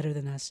might be better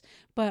than us.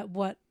 But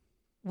what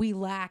we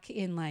lack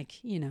in,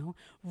 like, you know,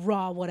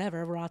 raw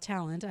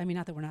talent. I mean,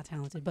 not that we're not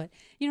talented, but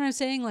you know what I'm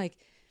saying? Like,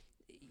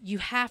 you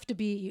have to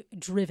be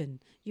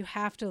driven. You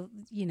have to,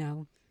 you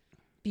know,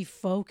 be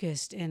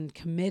focused and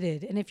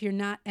committed. And if you're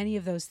not any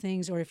of those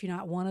things, or if you're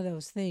not one of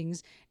those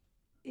things,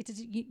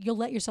 you'll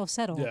let yourself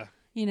settle. Yeah.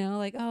 You know,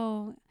 like,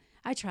 oh,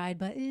 I tried,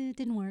 but it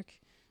didn't work.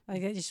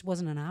 Like, it just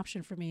wasn't an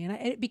option for me.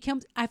 And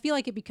I feel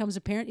like it becomes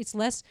apparent. It's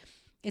less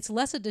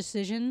a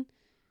decision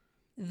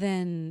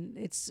than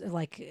it's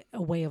like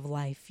a way of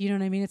life. You know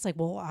what I mean? It's like,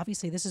 well,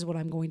 obviously this is what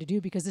I'm going to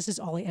do because this is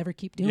all I ever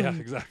keep doing. Yeah,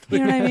 exactly.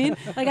 You know what I mean?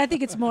 Like, I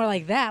think it's more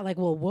like that. Like,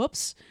 well,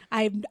 whoops,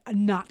 I'm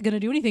not going to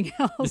do anything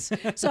else.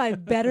 So I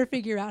better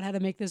figure out how to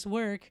make this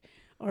work,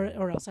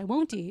 or else I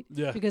won't eat.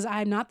 Yeah. Because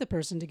I'm not the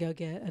person to go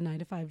get a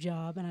 9-to-5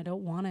 job, and I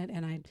don't want it.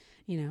 And I,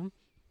 you know,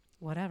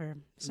 whatever.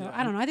 So Yeah.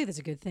 I don't know. I think that's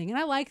a good thing. And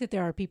I like that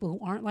there are people who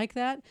aren't like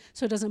that,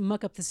 so it doesn't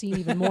muck up the scene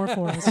even more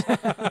for us.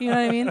 You know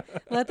what I mean?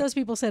 Let those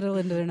people settle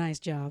into their nice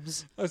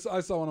jobs. I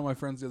saw one of my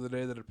friends the other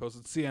day that had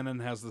posted,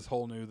 CNN has this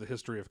whole new, the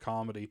history of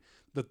comedy,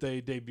 that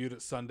they debuted at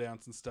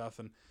Sundance and stuff,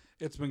 and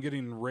it's been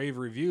getting rave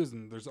reviews,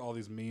 and there's all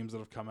these memes that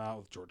have come out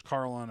with George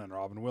Carlin and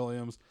Robin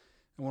Williams.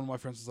 And one of my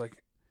friends was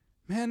like,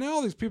 man, now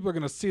all these people are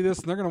going to see this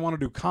and they're going to want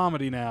to do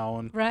comedy now.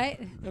 And Right?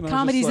 and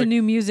Comedy's the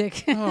new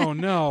music. Oh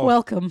no.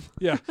 Welcome.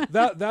 Yeah,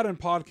 that and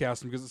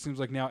podcasting, because it seems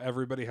like now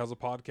everybody has a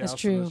podcast. That's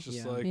true. And it's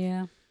just like,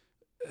 Yeah.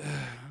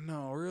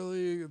 no,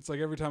 really? It's like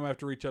every time I have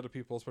to reach out to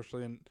people,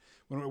 especially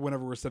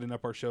whenever we're setting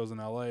up our shows in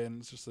LA, and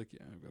it's just like,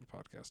 yeah, I've got a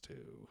podcast too.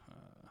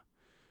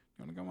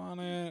 You want to come on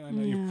it? I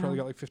know you've probably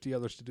got like 50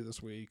 others to do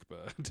this week,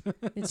 but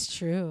It's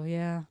true,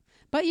 yeah.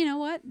 But you know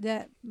what?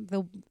 That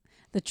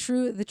the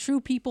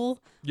true people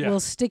will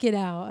stick it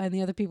out, and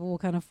the other people will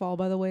kind of fall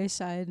by the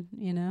wayside.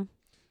 You know.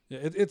 Yeah,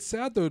 it's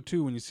sad though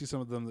too when you see some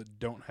of them that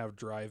don't have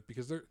drive,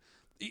 because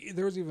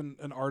there was even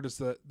an artist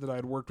that I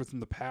had worked with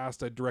in the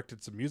past. I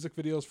directed some music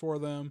videos for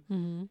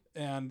them,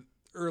 and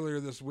earlier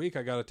this week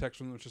I got a text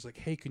from them which was just like,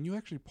 hey, can you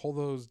actually pull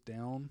those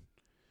down,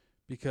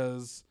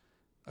 because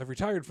I've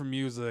retired from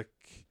music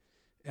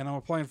and I'm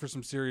applying for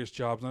some serious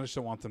jobs and I just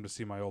don't want them to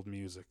see my old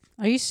music.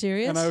 Are you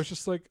serious? And I was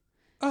just like,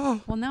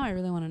 oh. Well, now I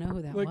really want to know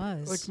who that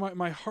was. Like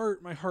my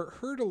heart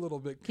hurt a little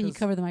bit. Can you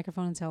cover the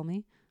microphone and tell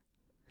me?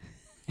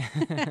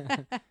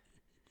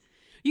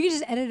 You can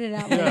just edit it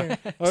out later.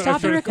 Stop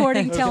the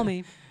recording. Tell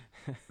me.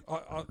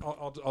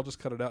 I'll just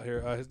cut it out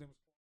here. His name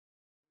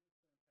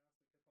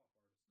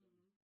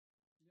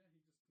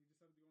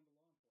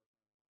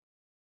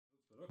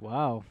was.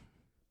 Wow.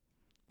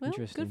 Well,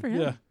 Interesting. good for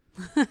him. Yeah.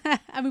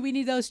 I mean, we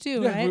need those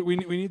too, Yeah, right? we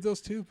need those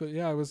too. But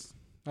yeah, I was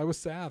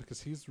sad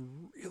because he's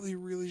really,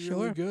 really,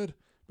 really good.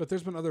 But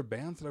there's been other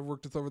bands that I've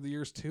worked with over the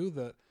years too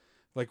that,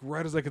 like,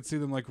 right as I could see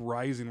them like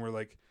rising, where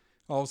like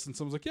all of a sudden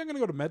someone's like, yeah, I'm gonna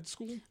go to med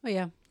school. Oh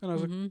yeah. And I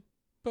was like,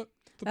 but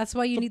that's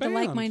why you need band. the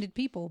like-minded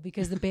people,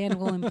 because the band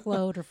will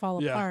implode or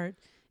fall Yeah. apart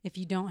if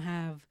you don't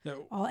have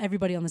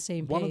everybody on the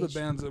same page. One of the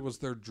bands, it was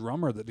their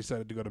drummer that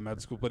decided to go to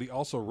med school, but he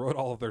also wrote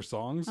all of their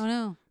songs. Oh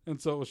no. And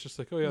so it was just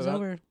like, oh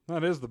yeah,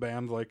 that is the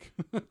band, like.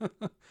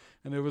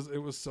 And it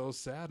was so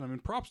sad. I mean,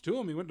 props to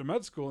him. He went to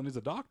med school and he's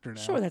a doctor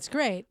now. Sure, that's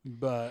great.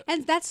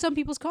 And that's some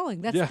people's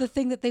calling. That's the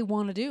thing that they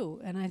want to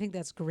do, and I think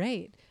that's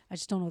great. I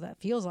just don't know what that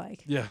feels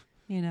like. Yeah.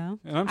 You know,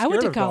 and I'm I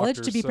went to of college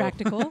doctors, to be so.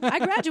 practical. I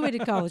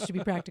graduated college to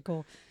be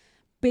practical,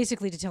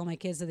 basically to tell my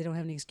kids that they don't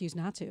have any excuse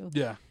not to.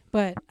 Yeah.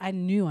 But I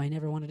knew I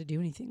never wanted to do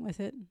anything with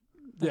it.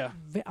 Yeah.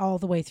 All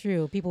the way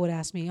through, people would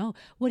ask me, "Oh,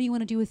 what do you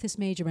want to do with this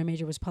major?" My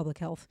major was public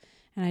health,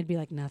 and I'd be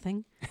like,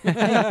 "Nothing."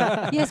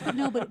 Yes, but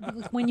no.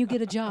 But when you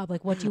get a job,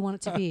 like, what do you want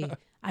it to be?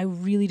 I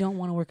really don't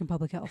want to work in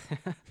public health.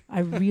 I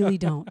really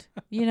don't.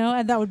 You know,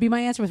 and that would be my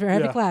answer for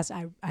every class.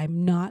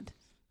 I'm not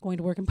going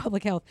to work in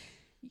public health.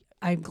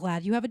 I'm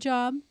glad you have a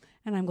job,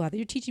 and I'm glad that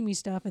you're teaching me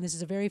stuff, and this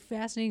is a very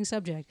fascinating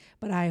subject,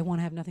 but I want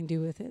to have nothing to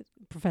do with it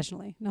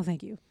professionally. No,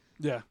 thank you.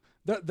 Yeah.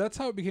 That's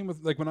how it became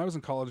with, like, when I was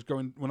in college,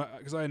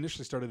 because I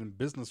initially started in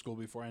business school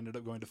before I ended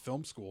up going to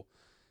film school.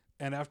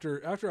 And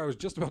after I was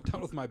just about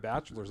done with my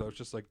bachelor's, I was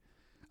just like,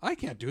 I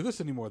can't do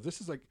this anymore. This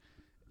is like,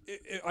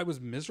 I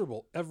was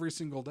miserable every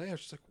single day. I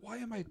was just like, why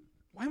am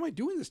I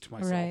doing this to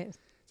myself? Right.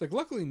 It's like,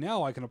 luckily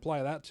now I can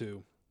apply that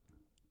to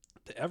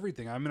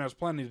everything. I mean, I was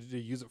planning to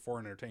use it for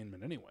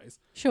entertainment anyways.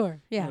 Sure,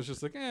 yeah. And I was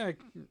just like, so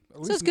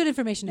it's good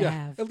information to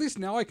have. At least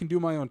now I can do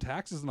my own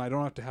taxes and I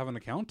don't have to have an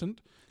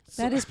accountant.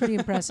 That is pretty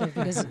impressive,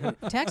 because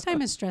tax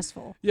time is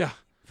stressful. Yeah.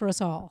 For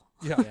us all.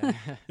 Yeah.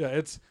 Yeah.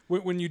 It's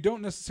when you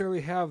don't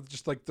necessarily have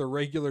just like the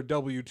regular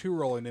W-2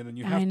 rolling in and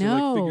you have to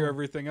like figure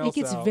everything else out.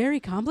 It gets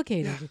very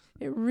complicated.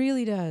 Yeah. It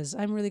really does.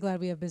 I'm really glad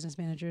we have business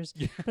managers.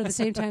 Yeah. But at the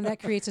same time,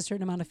 that creates a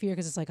certain amount of fear,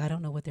 because it's like, I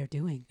don't know what they're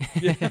doing.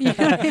 Yeah. You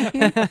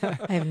know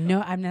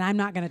what I mean? I'm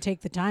not going to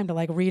take the time to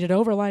like read it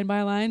over line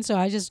by line. So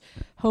I just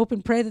hope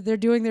and pray that they're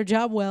doing their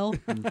job well.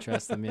 And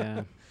trust them,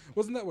 yeah.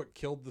 Wasn't that what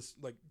killed this,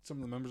 like, some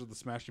of the members of the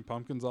Smashing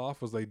Pumpkins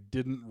off? Was they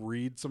didn't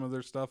read some of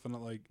their stuff and it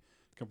like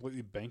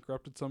completely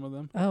bankrupted some of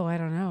them? Oh, I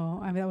don't know.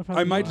 I mean, that would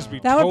probably. I might just be.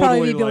 That totally would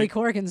probably be Billy like,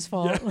 Corgan's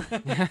fault.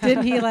 Yeah.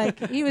 Didn't he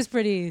like? He was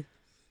pretty.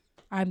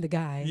 I'm the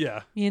guy.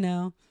 Yeah. You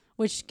know,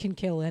 which can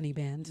kill any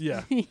band.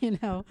 Yeah. You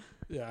know.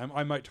 Yeah,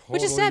 I might totally.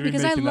 Which is sad,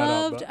 because I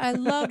I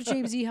loved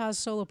James Iha's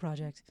solo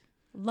project.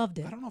 Loved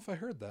it. I don't know if I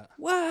heard that.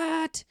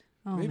 What?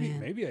 Oh man.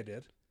 Maybe I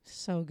did.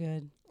 So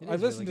good. I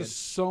listened to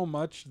so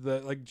much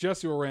that, like,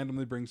 Jesse will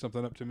randomly bring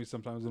something up to me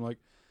sometimes. I'm like,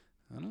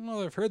 I don't know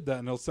that I've heard that,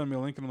 and he'll send me a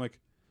link, and I'm like,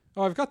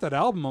 oh, I've got that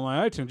album on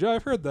my iTunes. Yeah,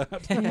 I've heard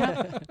that.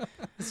 Yeah,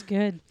 it's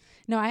good.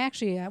 No, I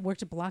actually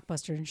worked at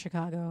Blockbuster in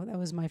Chicago. That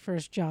was my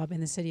first job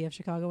in the city of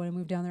Chicago when I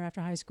moved down there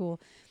after high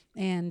school.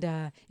 And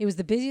it was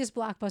the busiest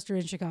Blockbuster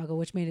in Chicago,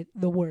 which made it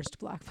the worst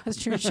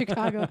Blockbuster in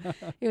Chicago.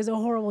 It was a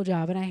horrible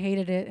job, and I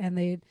hated it, and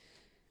they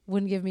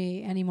wouldn't give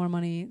me any more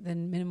money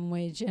than minimum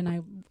wage.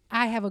 And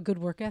I have a good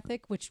work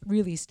ethic, which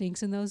really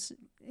stinks in those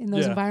in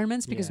those Yeah.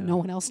 environments because Yeah. no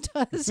one else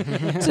does.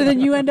 So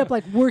then you end up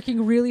like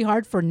working really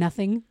hard for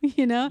nothing,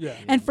 you know, Yeah.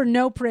 and for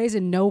no praise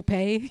and no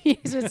pay.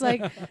 So it's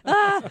like,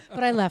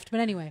 but I left. But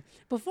anyway,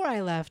 before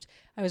I left,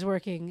 I was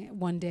working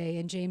one day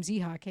and James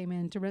Eha came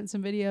in to rent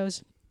some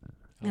videos.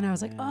 And I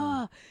was like,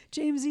 man.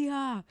 James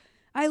Eha,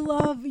 I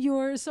love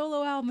your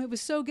solo album. It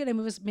was so good. And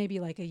it was maybe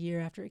like a year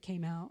after it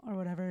came out or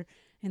whatever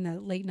in the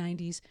late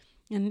 90s.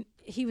 And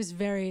he was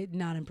very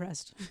not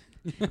impressed.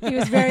 He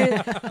was very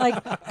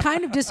like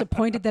kind of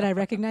disappointed that I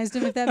recognized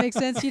him, if that makes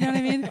sense. You know what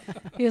I mean?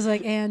 He was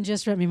like, "And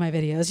just rent me my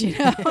videos." You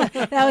know,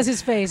 that was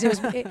his face.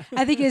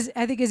 I think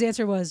his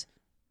answer was,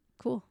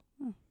 "Cool."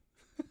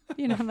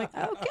 You know, I'm like,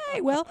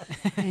 okay, well,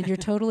 and your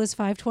total is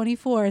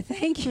 $524.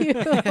 Thank you.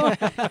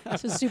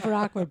 So super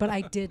awkward, but I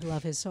did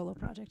love his solo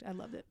project. I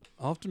loved it.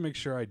 I'll have to make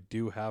sure I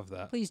do have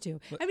that. Please do.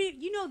 I mean,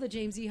 you know the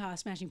James Eha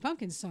Smashing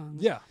Pumpkins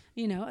songs. Yeah.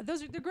 You know,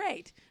 they're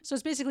great. So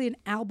it's basically an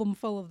album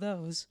full of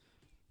those.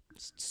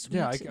 Sweet,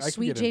 Yeah, I can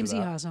sweet get into James that.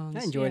 Eha songs.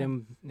 I enjoyed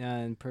him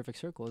in Perfect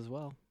Circle as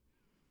well.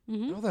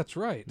 Mm-hmm. Oh, that's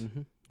right.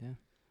 Mm-hmm. Yeah. I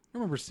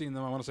remember seeing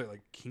them, I want to say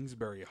like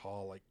Kingsbury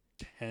Hall like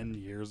 10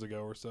 years ago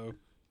or so.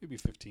 Maybe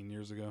 15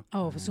 years ago.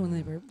 Oh, so when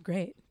they were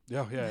great.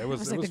 Yeah, it It was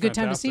was it like was a good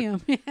time to fantastic.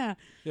 see them. Yeah.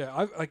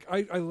 Yeah,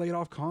 I laid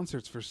off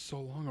concerts for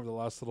so long over the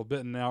last little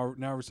bit, and now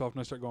every so often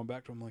I start going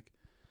back to them, like,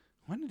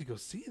 I need to go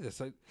see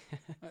this.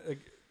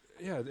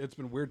 It's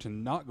been weird to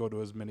not go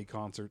to as many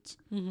concerts.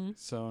 Mm-hmm.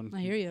 So I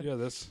hear you.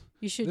 Yeah,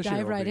 You should this year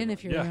dive will right be in a-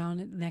 if you're yeah.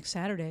 around next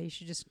Saturday. You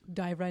should just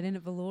dive right in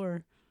at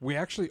Velour. we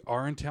actually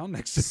are in town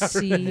next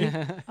Saturday. See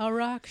a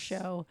rock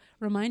show.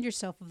 Remind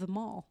yourself of the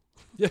mall.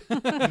 Yeah.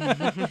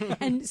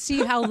 And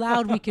see how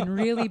loud we can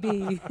really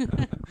be.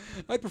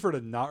 I'd prefer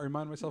to not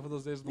remind myself of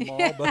those days at the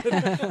mall,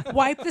 but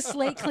Wipe the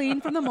slate clean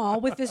from the mall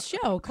with this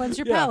show. Cleanse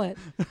your Yeah. palate.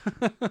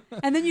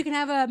 And then you can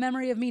have a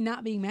memory of me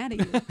not being mad at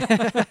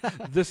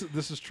you. this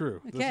is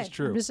true. Okay. This is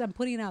true. I'm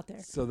putting it out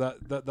there. So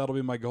that'll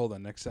be my goal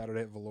then next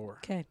Saturday at Velour.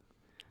 Okay.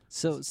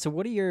 So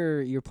what are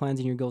your plans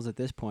and your goals at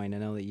this point? I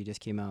know that you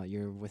just came out.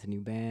 You're with a new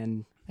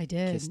band, I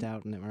did. Kissed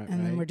Out, and right?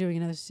 And then we're doing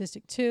another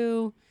statistic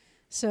too.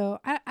 So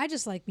I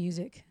just like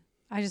music.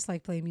 I just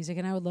like playing music,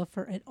 and I would love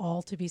for it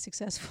all to be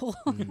successful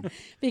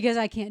because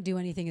I can't do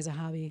anything as a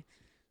hobby.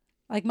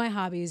 Like my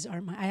hobbies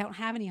aren't I don't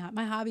have any.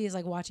 My hobby is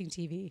like watching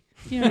TV.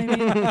 You know what I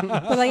mean?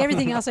 But like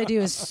everything else I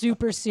do is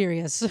super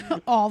serious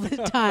all the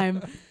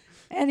time.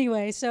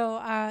 Anyway, so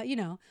I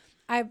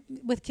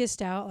with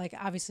Kissed Out, like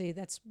obviously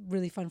that's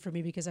really fun for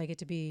me because I get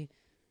to be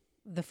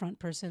the front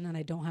person and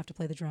I don't have to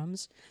play the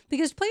drums.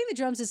 Because playing the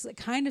drums is like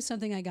kind of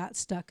something I got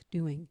stuck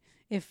doing.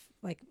 If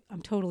like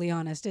I'm totally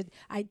honest,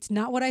 it's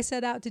not what I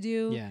set out to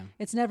do. Yeah.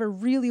 It's never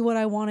really what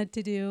I wanted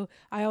to do.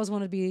 I always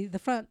want to be the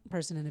front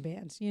person in a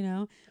band, you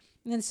know?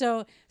 And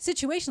so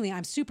situationally,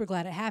 I'm super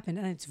glad it happened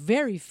and it's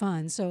very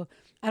fun. So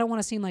I don't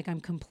want to seem like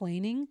I'm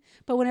complaining,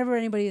 but whenever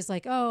anybody is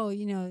like, oh,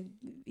 you know,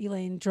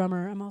 Elaine,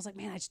 drummer, I'm always like,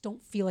 man, I just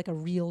don't feel like a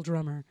real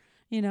drummer.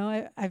 You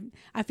know,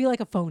 I feel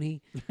like a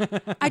phony.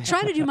 I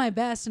try to do my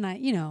best and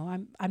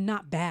I'm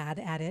not bad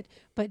at it,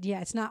 but yeah,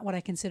 it's not what I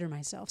consider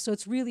myself. So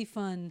it's really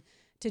fun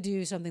to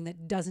do something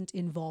that doesn't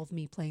involve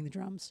me playing the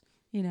drums,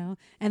 you know,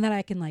 and that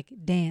I can like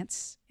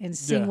dance and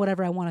sing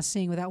whatever I want to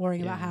sing without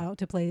worrying about how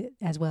to play it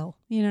as well.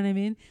 You know what I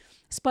mean?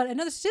 But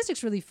another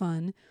statistic's really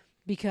fun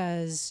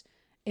because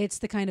it's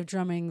the kind of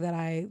drumming that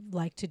I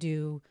like to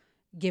do,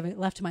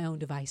 left to my own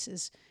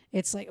devices.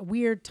 It's like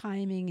weird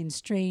timing and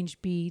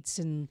strange beats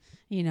and,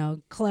 you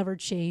know, clever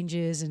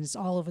changes and it's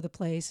all over the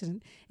place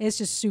and it's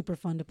just super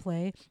fun to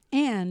play.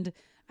 And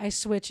I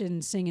switch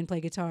and sing and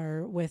play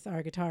guitar with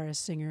our guitarist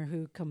singer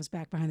who comes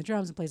back behind the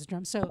drums and plays the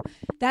drums. So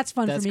that's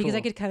fun for me because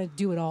I could kind of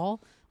do it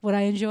all, what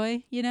I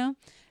enjoy, you know?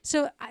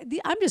 So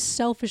I'm just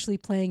selfishly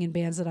playing in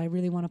bands that I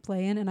really want to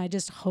play in, and I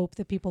just hope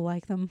that people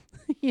like them.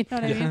 You know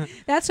what I mean?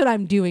 That's what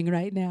I'm doing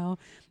right now.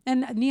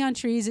 And Neon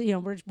Trees, you know,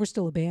 we're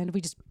still a band.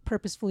 We just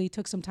purposefully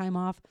took some time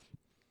off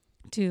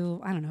to,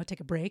 I don't know, take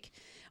a break.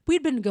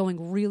 We'd been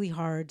going really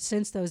hard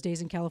since those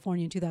days in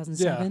California in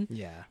 2007.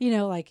 Yeah. You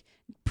know, like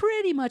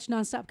pretty much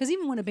nonstop. Because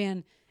even when a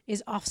band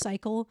is off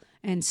cycle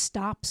and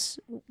stops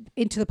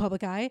into the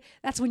public eye,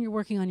 that's when you're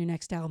working on your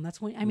next album.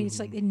 That's when, I mean, it's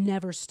like it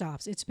never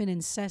stops. It's been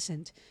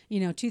incessant. You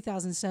know,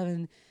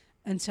 2007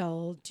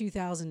 until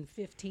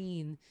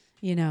 2015,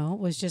 you know,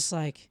 was just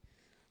like,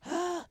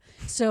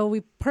 So we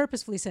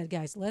purposefully said,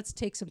 guys, let's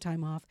take some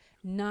time off,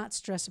 not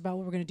stress about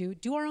what we're going to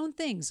do our own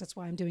things. That's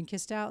why I'm doing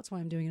Kissed Out. That's why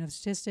I'm doing another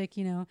statistic,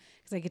 you know,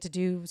 because I get to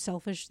do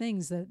selfish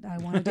things that I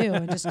want to do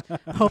and just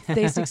hope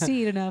they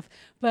succeed enough.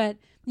 But,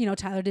 you know,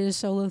 Tyler did a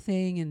solo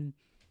thing and,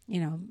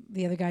 you know,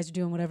 the other guys are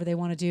doing whatever they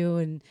want to do.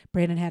 And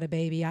Brandon had a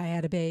baby. I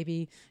had a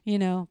baby. You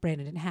know,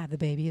 Brandon didn't have the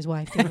baby. His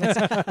wife did.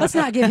 Let's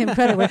not give him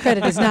credit where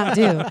credit is not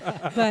due.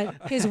 But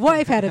his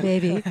wife had a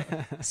baby.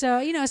 So,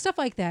 you know, stuff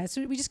like that.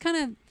 So we just kind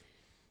of,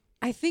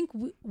 I think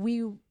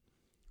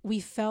we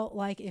felt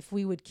like if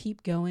we would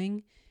keep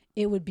going,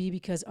 it would be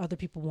because other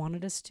people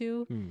wanted us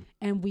to.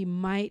 And we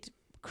might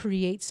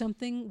create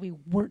something we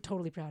weren't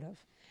totally proud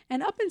of.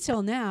 And up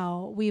until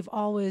now, we've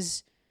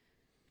always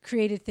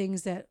created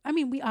things that, I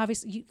mean, we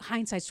obviously,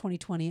 hindsight's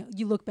 2020.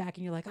 You look back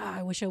and you're like,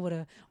 I wish I would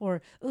have,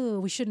 or, oh,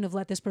 we shouldn't have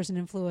let this person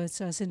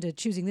influence us into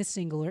choosing this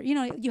single, or,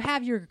 you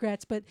have your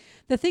regrets, but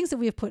the things that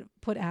we have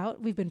put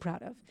out, we've been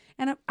proud of.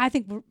 And I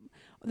think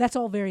that's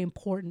all very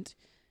important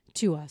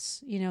to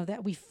us,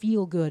 that we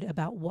feel good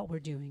about what we're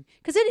doing.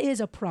 Because it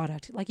is a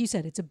product. Like you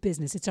said, it's a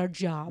business. It's our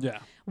job. Yeah.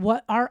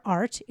 What our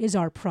art is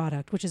our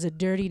product, which is a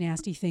dirty,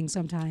 nasty thing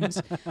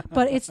sometimes.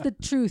 But it's the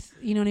truth.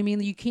 You know what I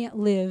mean? You can't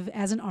live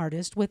as an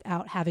artist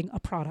without having a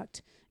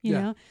product, you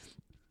know?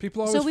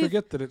 People always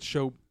forget that it's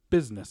show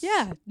business.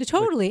 Yeah,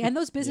 totally. And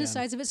those business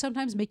sides of it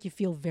sometimes make you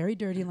feel very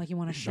dirty and like you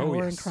want to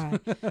shower and cry,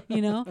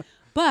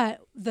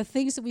 But the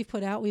things that we've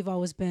put out, we've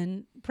always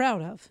been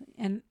proud of.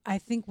 And I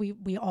think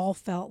we all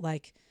felt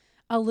like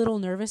a little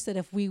nervous that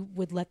if we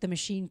would let the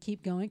machine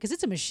keep going, because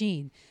it's a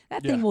machine,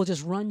 that thing will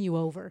just run you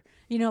over,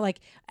 and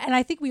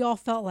I think we all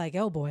felt like,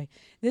 oh boy,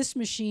 this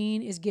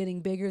machine is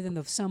getting bigger than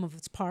the sum of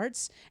its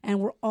parts, and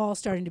we're all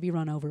starting to be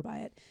run over by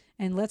it.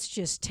 And let's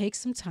just take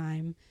some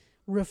time,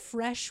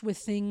 refresh with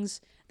things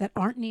that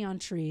aren't neon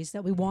trees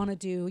that we want to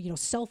do,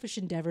 selfish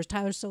endeavors,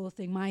 Tyler's solo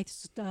thing, my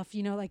stuff,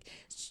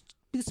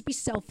 just be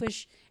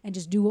selfish and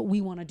just do what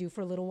we want to do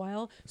for a little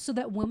while, so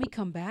that when we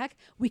come back,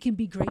 we can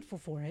be grateful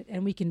for it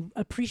and we can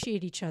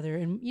appreciate each other.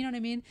 And you know what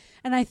I mean?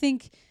 And I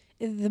think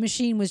the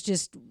machine was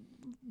just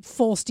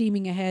full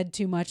steaming ahead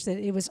too much, that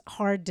it was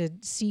hard to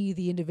see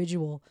the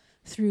individual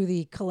through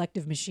the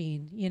collective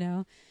machine,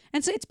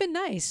 And so it's been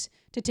nice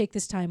to take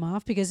this time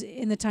off, because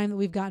in the time that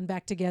we've gotten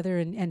back together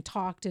and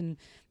talked and,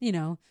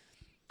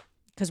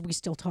 because we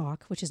still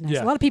talk, which is nice.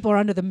 Yeah. A lot of people are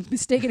under the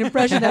mistaken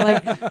impression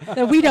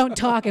that we don't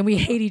talk and we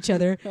hate each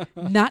other.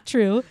 Not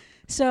true.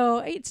 So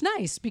it's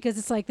nice because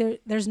it's like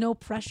there's no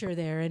pressure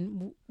there,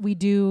 and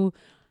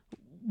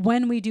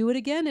when we do it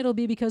again, it'll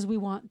be because we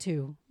want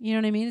to. You know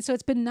what I mean? So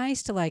it's been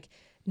nice to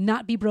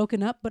not be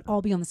broken up, but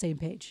all be on the same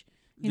page.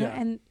 You know,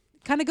 and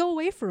kind of go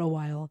away for a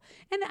while.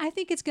 And I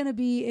think it's going to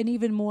be an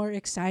even more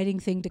exciting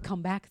thing to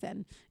come back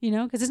then.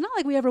 Because it's not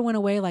like we ever went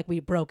away like we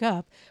broke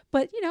up,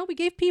 but we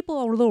gave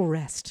people a little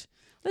rest.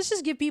 Let's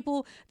just give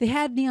people, they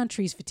had neon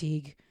trees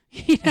fatigue.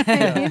 You know what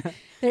I mean?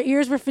 Their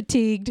ears were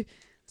fatigued.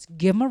 Let's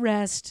give them a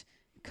rest,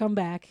 come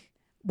back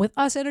with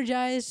us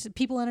energized,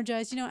 people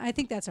energized. I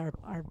think that's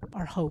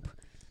our hope.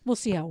 We'll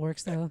see how it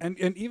works though. And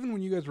even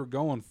when you guys were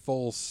going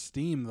full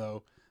steam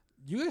though,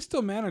 you guys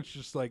still managed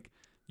just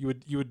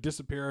you would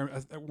disappear.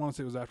 I want to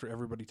say it was after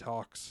Everybody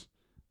Talks,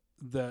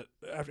 that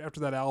after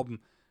that album,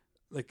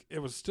 it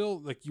was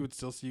still you would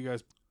still see you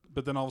guys,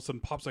 but then all of a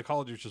sudden Pop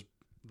Psychology was just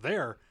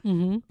there.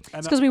 Mm-hmm.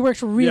 It's because we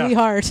worked really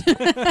hard.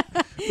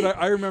 But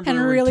I remember and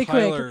when really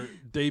Tyler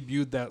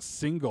debuted that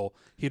single,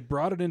 he had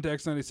brought it into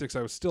X96.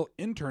 I was still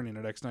interning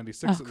at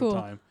X96 at the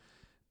time.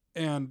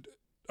 And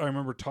I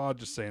remember Todd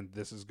just saying,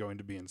 this is going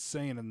to be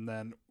insane. And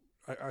then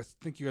I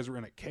think you guys were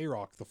in at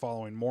K-Rock the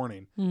following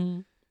morning.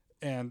 Mm-hmm.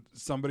 And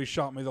somebody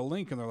shot me the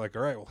link and they're like,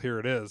 all right, well, here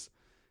it is.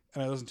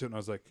 And I listened to it and I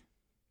was like,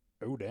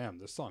 oh damn,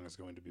 this song is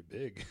going to be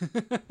big.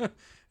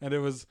 And it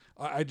was,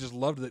 I just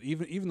loved that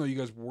even though you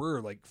guys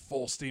were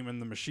full steam in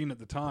the machine at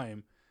the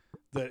time,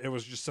 that it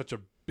was just such a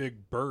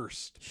big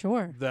burst.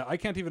 Sure. That I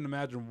can't even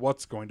imagine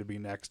what's going to be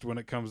next when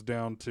it comes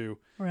down to,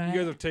 you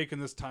guys have taken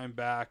this time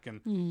back,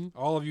 and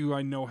all of you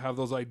I know have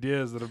those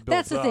ideas that have built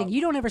up. That's the thing.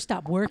 You don't ever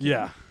stop working.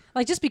 Yeah.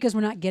 Just because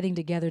we're not getting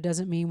together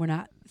doesn't mean we're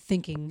not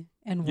thinking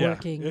and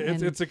working.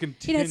 It's a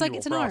continual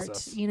it's an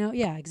process. art.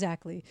 Yeah,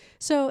 exactly.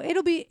 So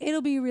it'll be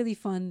really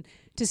fun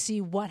to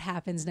see what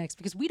happens next,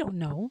 because we don't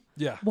know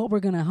what we're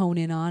gonna hone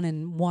in on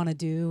and want to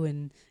do,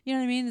 and you know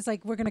what I mean. It's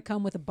we're gonna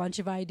come with a bunch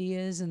of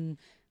ideas and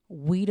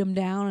weed them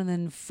down, and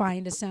then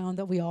find a sound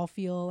that we all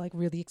feel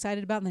really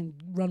excited about, and then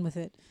run with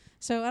it.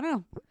 So I don't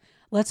know.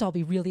 Let's all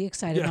be really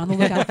excited on the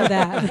lookout for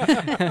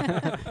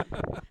that.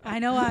 I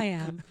know I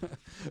am.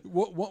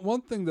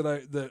 One thing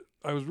that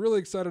I was really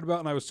excited about,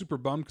 and I was super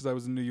bummed because I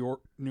was in New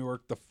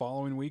York the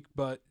following week,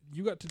 but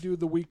you got to do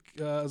the week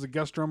as a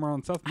guest drummer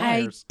on Seth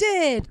Meyers. I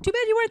did. Too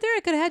bad you weren't there. I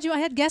could have had you. I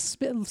had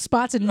guest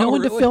spots and no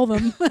one to fill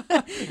them.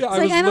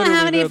 I don't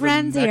have any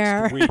friends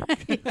here.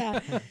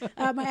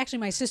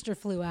 My sister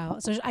flew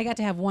out, so I got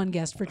to have one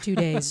guest for 2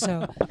 days,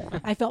 so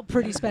I felt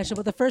pretty special.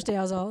 But the first day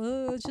I was all,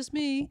 oh, it's just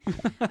me.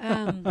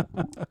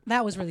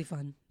 That was really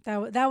fun.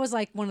 That was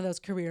one of those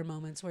career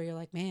moments where you're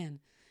like, man,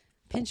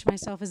 pinch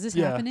myself. Is this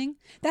happening?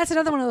 That's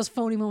another one of those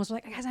phony moments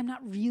where guys, I'm not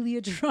really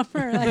a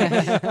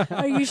drummer.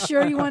 Are you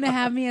sure you want to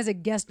have me as a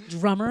guest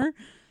drummer?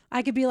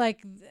 I could be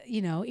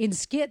in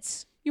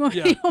skits. You want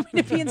me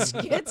to be in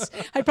skits?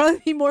 I'd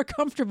probably be more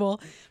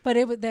comfortable. But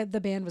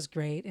the band was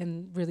great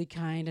and really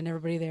kind, and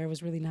everybody there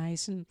was really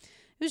nice, and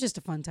it was just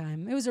a fun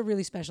time. It was a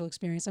really special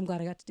experience. I'm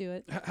glad I got to do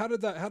it. How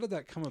did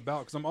that come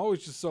about? Because I'm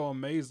always just so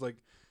amazed,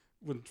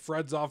 when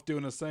Fred's off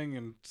doing his thing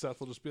and Seth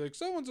will just be like,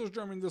 so-and-so's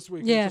drumming this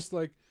week. Yeah. It's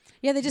just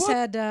they just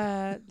had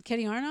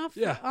Kenny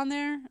Arnoff on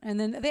there, and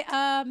then they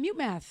Mute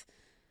Math.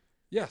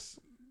 Yes.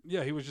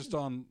 Yeah, he was just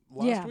on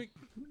last week.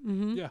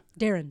 Mm-hmm. Yeah.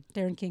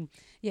 Darren King.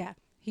 Yeah.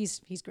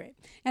 He's great.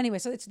 Anyway,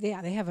 so they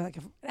have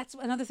that's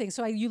another thing.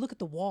 So you look at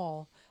the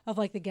wall of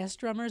like the guest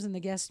drummers and the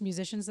guest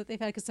musicians that they've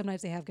had, because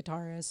sometimes they have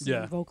guitarists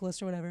Yeah. and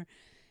vocalists or whatever.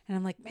 And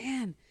I'm like,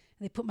 man, and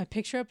they put my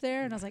picture up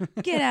there, and I was like,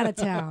 get out of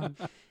town.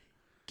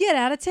 Get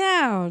out of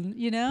town,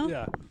 you know?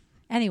 Yeah.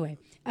 Anyway,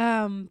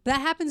 that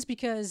happens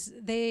because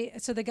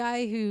the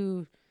guy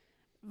who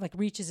like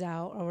reaches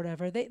out or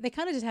whatever, they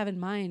kind of just have in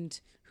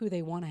mind who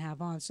they want to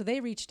have on. So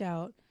they reached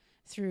out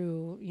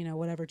through,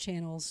 whatever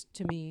channels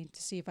to me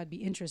to see if I'd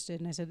be interested.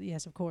 And I said,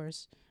 yes, of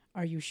course.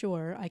 Are you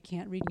sure? I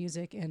can't read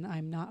music and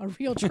I'm not a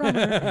real drummer.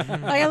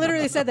 Like I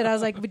literally said that. I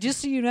was like, but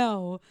just so you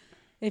know,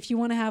 if you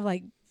want to have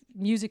like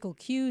musical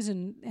cues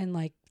and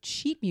like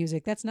sheet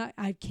music,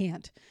 I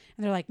can't.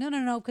 And they're like,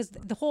 no, because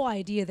the whole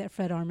idea that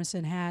Fred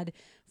Armisen had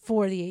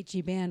for the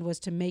HG band was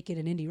to make it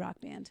an indie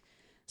rock band.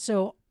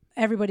 So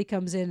everybody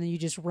comes in and you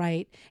just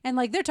write. And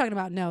like they're talking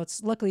about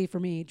notes. Luckily for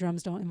me,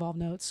 drums don't involve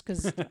notes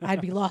because I'd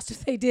be lost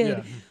if they did.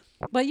 Yeah.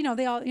 But,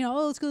 they all,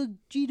 let's go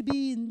G to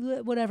B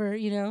and whatever,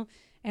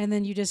 And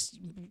then you just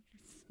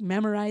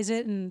memorize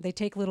it, and they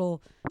take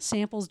little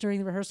samples during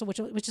the rehearsal,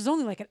 which is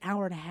only like an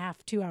hour and a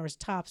half, 2 hours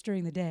tops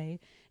during the day.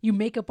 You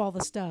make up all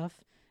the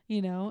stuff,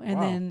 and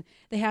then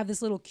they have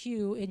this little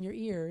cue in your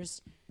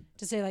ears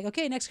to say like,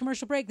 okay, next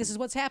commercial break, this is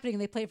what's happening.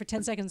 And they play it for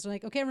 10 seconds. They're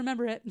like, okay,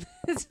 remember it.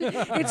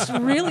 It's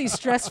really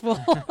stressful.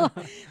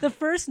 The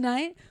first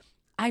night,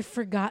 I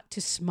forgot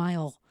to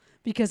smile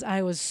because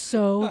I was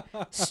so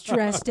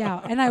stressed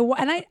out. And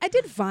I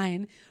did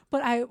fine,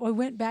 but I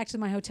went back to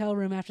my hotel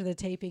room after the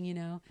taping,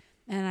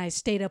 and I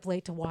stayed up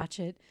late to watch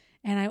it.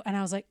 And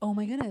I was like, oh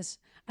my goodness,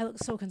 I look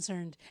so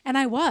concerned. And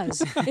I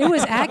was. It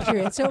was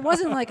accurate. So it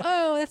wasn't like,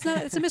 oh, it's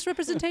a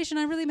misrepresentation.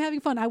 I really am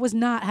having fun. I was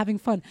not having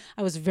fun.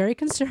 I was very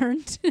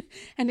concerned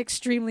and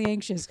extremely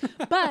anxious.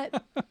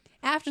 But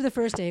after the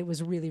first day, it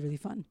was really, really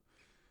fun.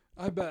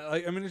 I bet.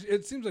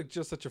 It seems like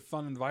just such a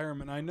fun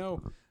environment. I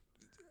know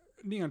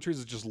Neon Trees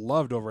is just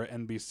loved over at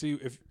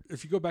NBC.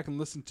 If you go back and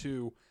listen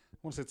to, I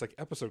want to say it's like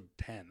episode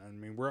 10. I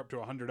mean, we're up to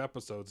 100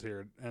 episodes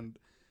here, and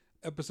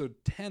episode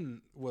 10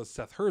 was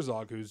Seth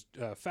Herzog, who's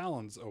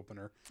Fallon's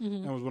opener,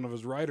 and was one of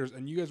his writers.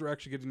 And you guys were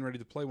actually getting ready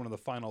to play one of the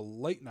final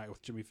Late Night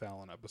with Jimmy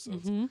Fallon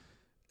episodes. Mm-hmm.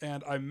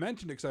 And I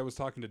mentioned it because I was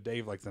talking to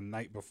Dave like the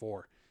night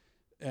before,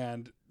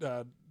 and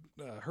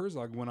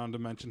Herzog went on to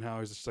mention how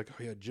he's just like,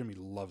 oh yeah, Jimmy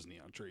loves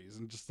Neon Trees,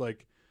 and just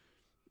like.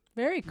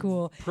 Very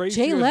cool. Praised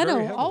Jay you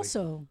Leno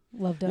also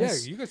loved us.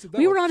 Yeah, you guys did that.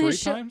 We were on 3 his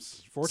show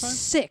times, 4 times,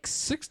 6.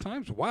 6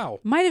 times. Wow.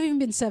 Might have even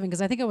been 7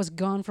 because I think I was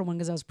gone for one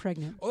because I was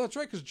pregnant. Oh, that's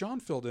right, because John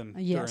filled in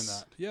during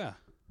that. Yeah.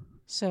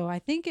 So I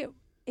think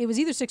it was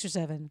either 6 or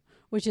 7,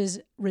 which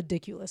is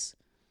ridiculous.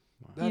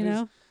 Wow. You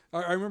know?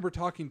 I remember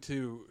talking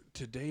to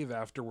Dave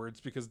afterwards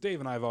because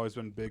Dave and I have always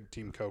been big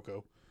Team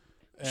Coco.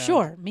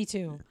 Sure, me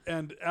too.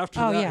 And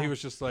after that, he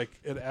was just like,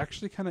 it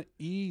actually kind of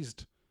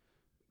eased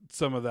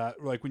some of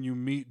that, like when you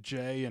meet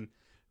Jay. And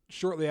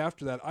shortly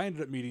after that, I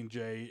ended up meeting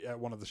Jay at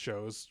one of the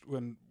shows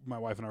when my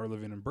wife and I were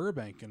living in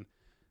Burbank, and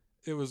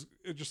it was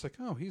just like,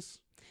 oh, he's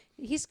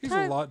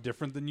a lot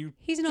different than you.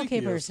 He's an okay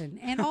person,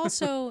 and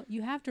also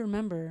you have to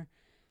remember,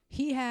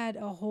 he had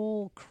a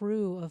whole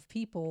crew of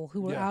people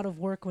who were out of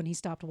work when he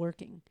stopped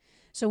working.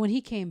 So when he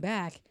came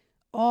back,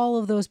 all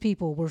of those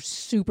people were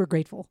super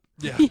grateful.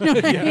 Yeah, you know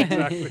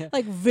exactly.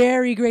 Like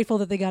very grateful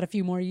that they got a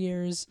few more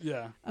years.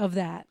 Of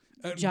that.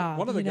 Job,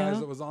 one of the guys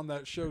that was on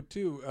that show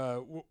too,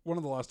 one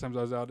of the last times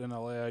I was out in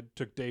LA, I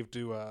took Dave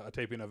to a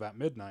taping of At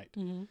Midnight,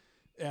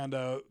 and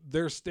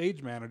their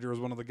stage manager was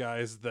one of the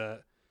guys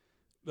that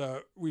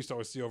we used to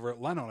always see over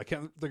at Leno, and I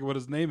can't think of what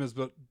his name is,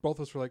 but both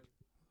of us were like,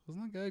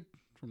 wasn't that guy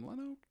from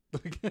Leno?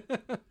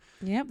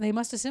 Yep, they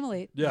must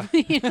assimilate. Yeah.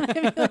 You know what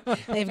I mean?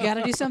 Like, they've got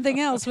to do something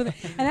else with it.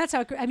 And that's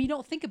how, you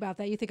don't think about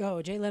that. You think,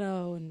 oh, Jay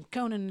Leno and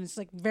Conan, it's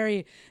like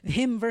very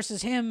him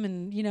versus him,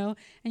 and and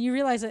you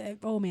realize that,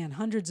 oh man,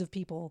 hundreds of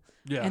people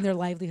and their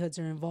livelihoods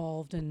are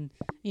involved. And,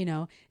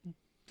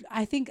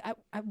 I think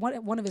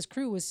one of his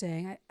crew was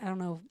saying, I don't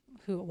know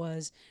who it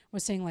was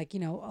saying like, a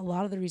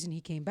lot of the reason he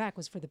came back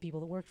was for the people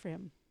that worked for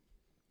him.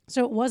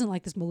 So it wasn't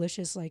like this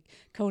malicious, like,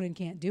 Conan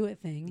can't do it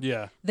thing.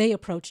 Yeah. They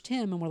approached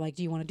him and were like,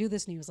 do you want to do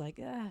this? And he was like,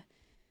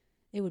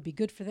 it would be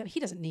good for them. He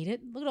doesn't need it.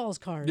 Look at all his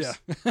cars. Yeah.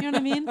 You know what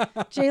I mean?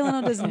 Jay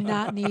Leno does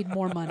not need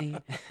more money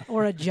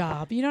or a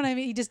job. You know what I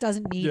mean? He just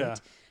doesn't need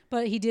it.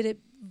 But he did it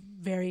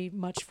very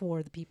much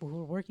for the people who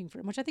were working for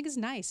him, which I think is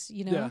nice,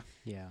 Yeah.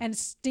 And it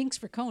stinks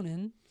for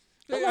Conan.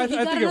 But I he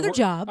got another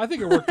job. I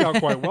think it worked out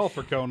quite well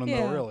for Conan,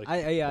 though, really.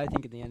 I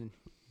think in the end.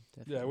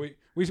 Definitely.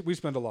 Yeah, we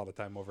spend a lot of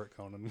time over at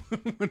Conan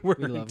when we're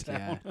in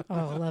town.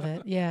 Oh, I love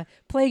it. Yeah.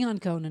 Playing on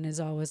Conan is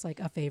always like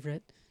a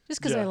favorite.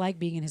 Just because I like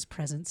being in his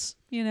presence.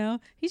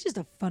 He's just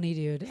a funny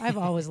dude. I've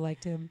always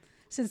liked him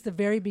since the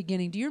very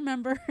beginning. Do you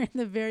remember in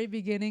the very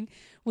beginning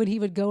when he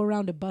would go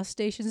around to bus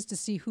stations to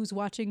see who's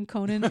watching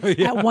Conan at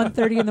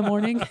 1:30 in the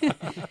morning?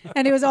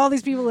 And it was all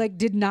these people like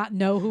did not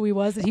know who he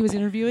was that he was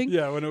interviewing.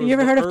 Yeah, when it was you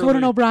ever heard of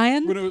Conan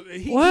O'Brien? When it was,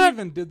 he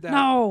even did that.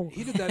 No.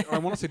 He did that, I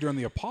want to say during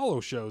the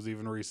Apollo shows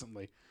even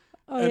recently.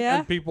 Oh,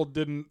 and people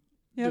didn't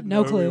Yep, Didn't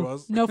no know who he clue.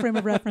 was. No frame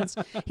of reference.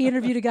 He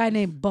interviewed a guy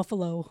named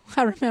Buffalo.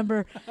 I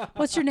remember.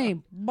 What's your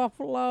name?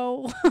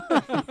 Buffalo.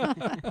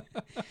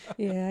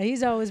 Yeah,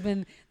 he's always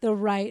been the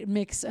right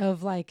mix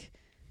of like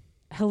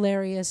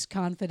hilarious,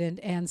 confident,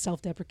 and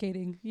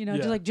self-deprecating. You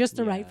know, just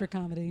the right for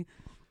comedy.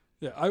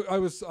 Yeah, I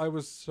was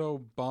so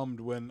bummed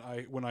when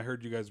I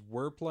heard you guys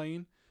were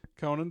playing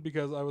Conan,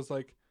 because I was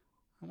like,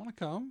 I want to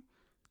come.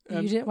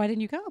 And You did. Why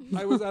didn't you come?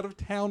 I was out of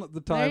town at the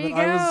time, There you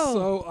and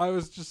go. I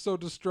was just so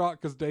distraught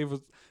because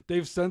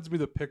Dave sends me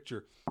the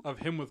picture of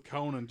him with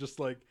Conan, just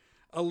like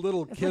a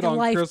little It's kid like a on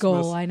life Christmas.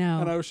 goal, I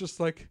know. And I was just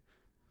like,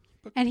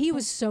 And he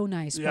was so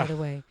nice, Yeah. by the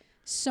way.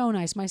 So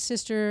nice. My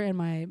sister and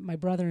my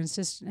brother and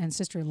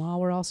sister-in-law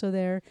were also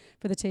there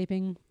for the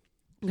taping,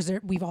 because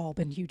we've all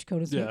been huge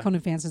Conan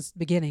fans since the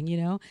beginning, you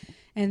know.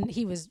 And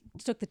he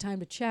took the time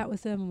to chat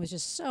with them and was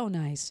just so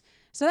nice.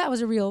 So that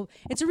was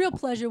it's a real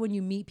pleasure when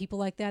you meet people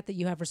like that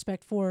you have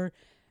respect for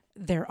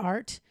their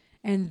art,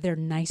 and they're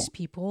nice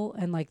people,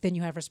 and like then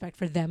you have respect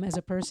for them as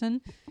a person.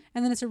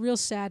 And then it's a real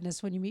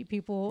sadness when you meet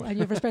people and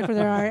you have respect for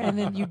their art and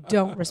then you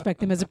don't respect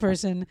them as a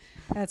person.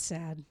 That's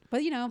sad.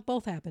 But you know,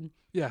 both happen.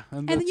 yeah.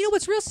 And then you know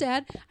what's real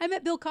sad? I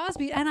met Bill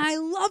Cosby and I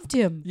loved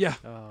him. Yeah.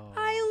 Oh.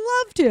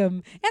 I loved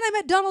him. And I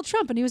met Donald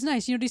Trump and he was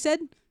nice. You know what he said?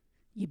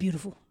 "You're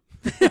beautiful."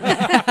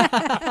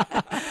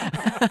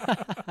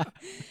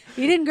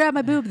 He didn't grab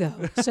my boob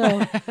though. So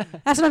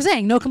that's what I'm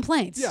saying. No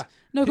complaints. Yeah.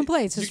 No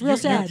complaints. It's real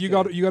sad. You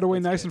got away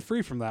nice and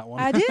free from that one.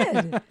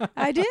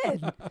 I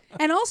did.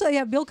 And also,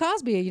 yeah, Bill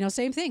Cosby, you know,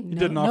 same thing.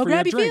 didn't No offer you a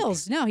grabby drink.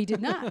 feels. No, he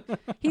did not.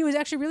 He was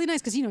actually really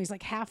nice because, you know, he's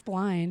like half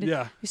blind.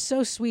 Yeah. He's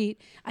so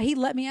sweet. He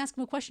let me ask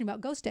him a question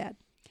about Ghost Dad,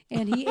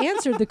 and he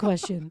answered the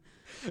question.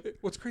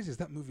 What's crazy is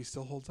that movie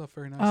still holds up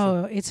very nicely.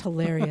 Oh, it's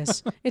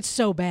hilarious. It's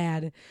so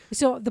bad.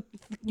 So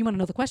you want to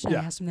know the question I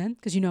asked him then?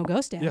 Because you know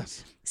Ghost Dad.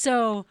 Yes.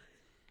 So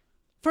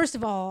first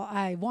of all,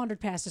 I wandered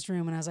past this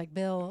room and I was like,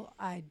 Bill,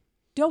 I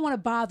don't want to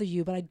bother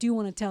you, but I do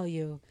want to tell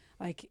you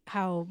like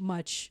how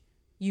much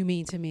you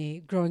mean to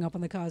me growing up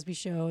on the Cosby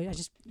Show.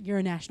 You're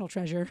a national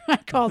treasure. I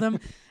called him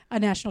a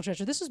national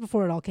treasure. This was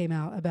before it all came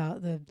out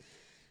about the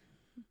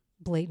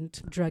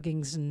blatant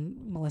druggings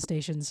and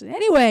molestations.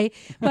 Anyway,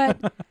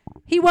 but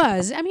he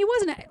was. I mean, he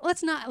wasn't.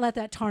 Let's not let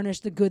that tarnish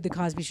the good the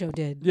Cosby Show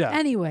did. Yeah.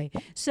 Anyway,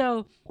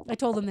 so I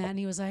told him that, and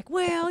he was like,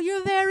 "Well,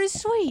 you're very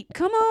sweet.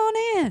 Come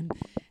on in."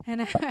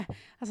 And I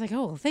was like,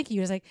 "Oh, thank you." He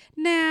was like,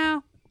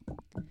 "Now,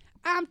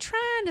 I'm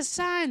trying to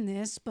sign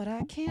this, but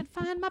I can't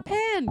find my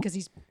pen," because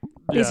he's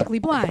basically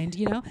blind,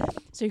 you know.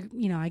 So,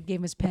 you know, I gave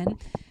him his pen,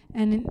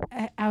 and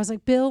I was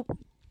like, "Bill,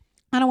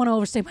 I don't want to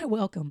overstay my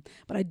welcome,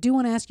 but I do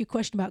want to ask you a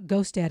question about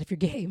Ghost Dad if you're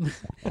game."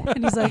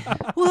 And he's like,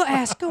 "Well,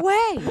 ask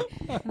away."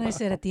 And I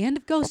said, at the end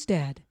of Ghost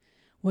Dad,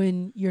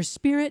 when your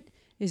spirit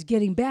is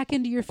getting back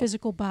into your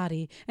physical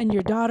body and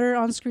your daughter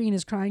on screen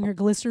is crying her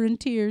glycerin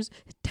tears,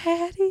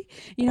 "Daddy,"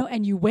 you know,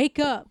 and you wake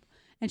up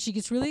and she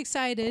gets really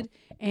excited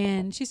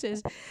and she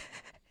says,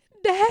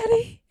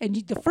 "Daddy," and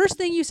the first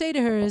thing you say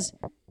to her is,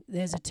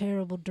 "There's a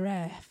terrible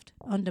draft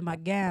under my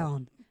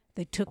gown.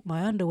 They took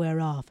my underwear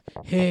off."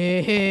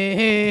 Hey, hey,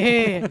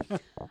 hey, hey.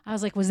 I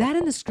was like, "Was that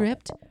in the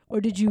script,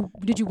 or did you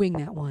wing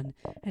that one?"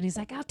 And he's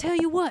like, "I'll tell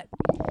you what.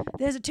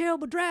 There's a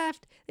terrible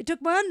draft. They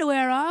took my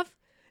underwear off.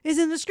 Is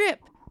in the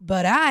script,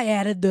 but I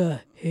added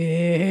the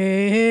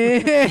hey,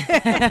 hey,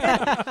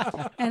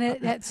 hey."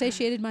 And that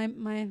satiated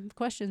my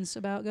questions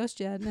about Ghost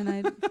Dad, and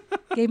I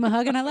gave him a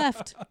hug and I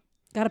left.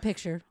 Got a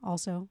picture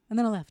also, and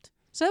then I left.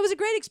 So it was a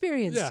great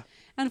experience. Yeah.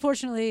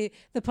 Unfortunately,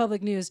 the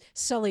public news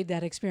sullied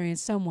that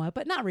experience somewhat,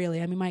 but not really.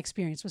 I mean, my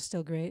experience was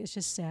still great. It's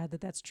just sad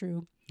that that's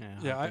true.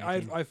 Yeah,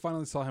 I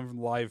finally saw him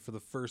live for the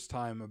first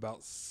time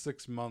about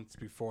 6 months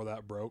before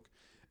that broke,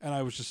 and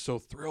I was just so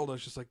thrilled. I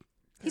was just like,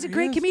 He's a "There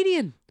great he is.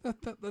 comedian.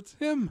 That's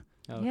him."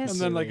 Oh, Yes. And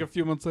then like a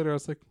few months later, I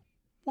was like,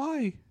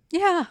 "Why?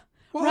 Yeah.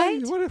 Why?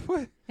 Right?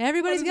 What?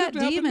 Everybody's Why does got it have to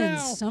happen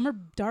demons. now? Some are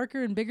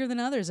darker and bigger than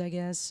others, I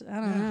guess. I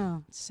don't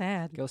know. It's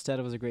sad. Ghost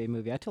Dad was a great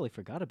movie. I totally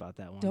forgot about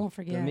that one. Don't But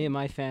forget. me and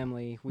my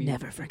family, we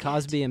Never forget.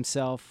 Cosby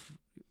himself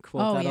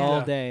quote Oh, that yeah. all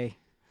Yeah. day.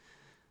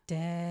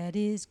 Dad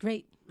is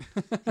great.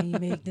 He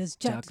make this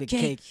chocolate Chocolate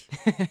cake.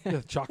 cake.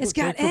 Yeah, chocolate It's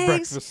got cake for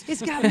eggs. breakfast."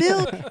 It's got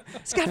milk.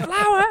 It's got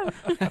flour.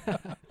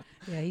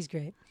 Yeah, he's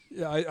great.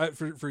 Yeah, I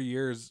for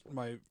years,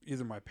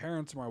 either my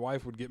parents or my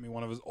wife would get me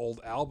one of his old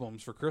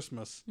albums for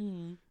Christmas,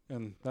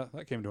 and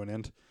that came to an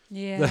end.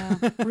 Yeah,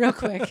 real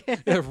quick.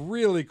 Yeah,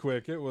 really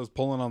quick. It was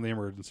pulling on the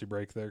emergency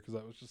brake there because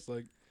I was just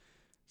like,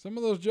 some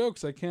of those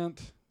jokes I can't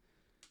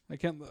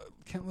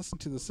listen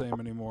to the same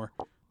anymore.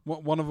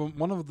 One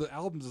of the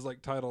albums is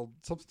like titled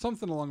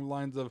something along the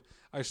lines of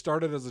 "I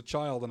started as a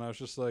child," and I was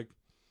just like,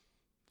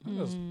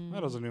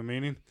 that has a new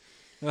meaning.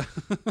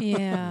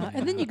 Yeah,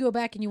 and then you go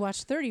back and you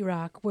watch 30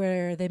 Rock,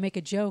 where they make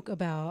a joke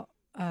about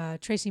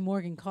Tracy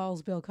Morgan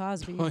calls Bill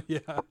Cosby. Oh,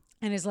 yeah.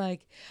 And is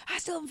like, "I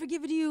still haven't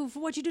forgiven you for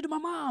what you did to my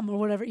mom," or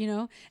whatever, you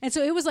know? And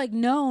so it was like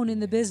known in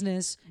the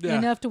business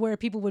enough to where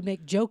people would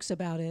make jokes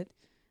about it,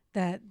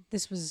 that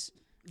this was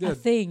a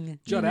thing.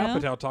 Judd you know?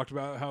 Apatow talked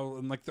about how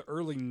in like the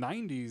early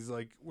 90s,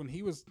 like when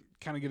he was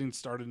kind of getting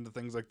started into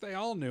things, like they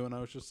all knew, and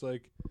I was just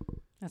like,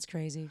 That's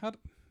crazy. How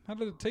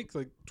did it take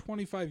like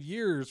 25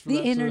 years for the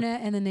that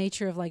internet and the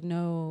nature of like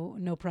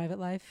no private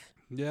life?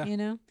 Yeah. You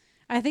know,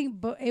 I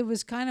think it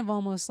was kind of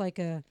almost like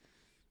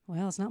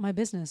well, it's not my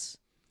business.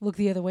 Look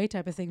the other way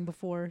type of thing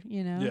before,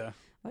 you know? Yeah.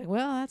 Like,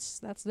 well,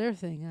 that's their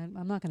thing.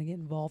 I'm not going to get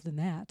involved in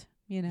that,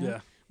 you know? Yeah.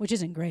 Which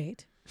isn't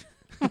great.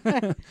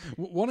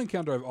 One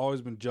encounter I've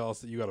always been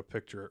jealous that you got a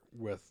picture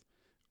with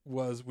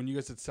was when you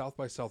guys did South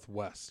by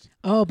Southwest.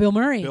 Oh, Bill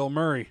Murray. Bill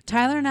Murray.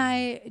 Tyler and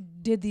I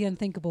did the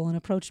unthinkable and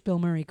approached Bill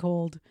Murray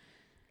cold.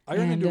 I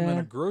ran into him in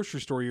a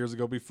grocery store years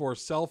ago before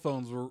cell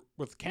phones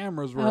with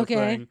cameras were a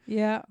thing.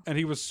 Yeah. And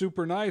he was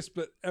super nice,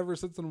 but ever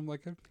since then I'm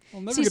like,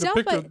 I'll never get a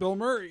picture with Bill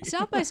Murray.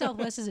 South by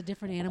Southwest is a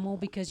different animal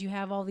because you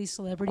have all these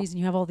celebrities and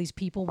you have all these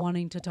people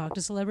wanting to talk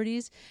to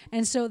celebrities.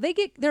 And so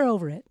they're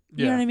over it.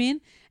 You know what I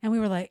mean? And we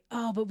were like,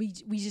 oh, but we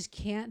just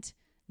can't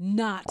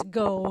not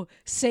go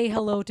say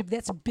hello to,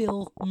 that's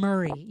Bill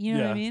Murray. You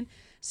know what I mean?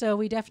 So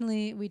we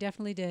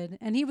definitely did.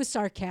 And he was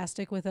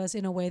sarcastic with us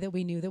in a way that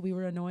we knew that we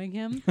were annoying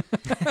him.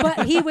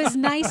 But he was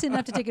nice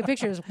enough to take a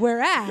picture.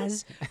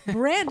 Whereas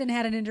Brandon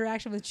had an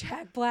interaction with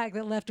Jack Black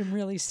that left him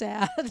really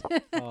sad.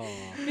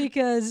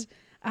 Because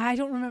I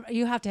don't remember.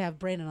 You have to have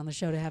Brandon on the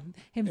show to have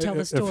him tell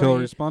the story. If he'll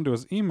respond to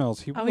his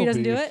emails, he will. Oh, he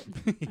doesn't be. do it?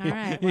 All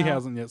right. He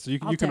hasn't yet, so you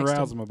can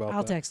razz him about that.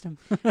 I'll text him.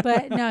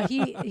 But no,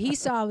 he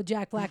saw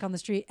Jack Black on the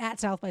street at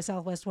South by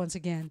Southwest once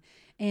again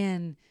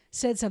and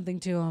said something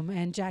to him,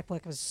 and Jack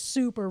Black was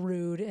super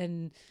rude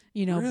and,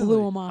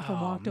 blew him off and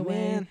walked away.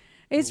 Man.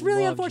 It's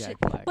really Love unfortunate.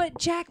 Jack Black.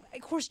 But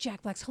of course,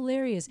 Jack Black's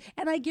hilarious.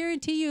 And I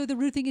guarantee you the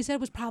rude thing he said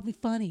was probably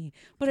funny,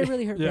 but it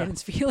really hurt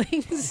Brandon's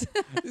feelings.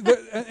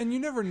 And you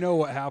never know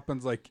what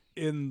happens, like,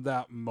 in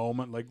that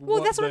moment. Like,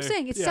 well, that's what I'm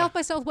saying. It's South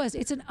by Southwest.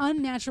 It's an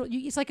unnatural.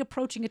 It's like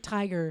approaching a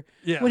tiger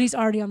when he's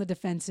already on the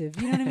defensive.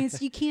 You know what I mean?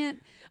 So you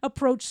can't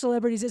approach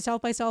celebrities at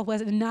South by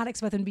Southwest and not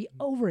expect them to be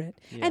over it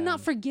and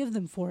not forgive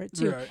them for it,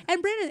 too. Right.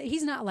 And Brandon,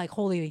 he's not, like,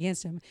 holding it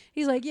against him.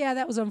 He's like, yeah,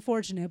 that was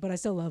unfortunate, but I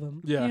still love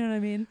him. Yeah. You know what I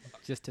mean?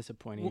 Just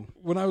disappointing.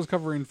 When I was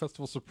covering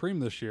Festival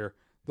Supreme this year,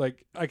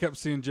 like, I kept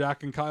seeing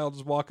Jack and Kyle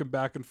just walking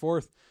back and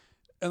forth,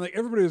 and like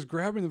everybody was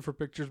grabbing them for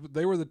pictures, but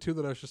they were the two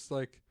that I was just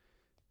like,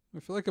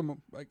 I feel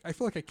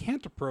like I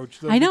can't approach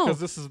them. I know. Because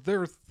this is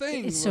their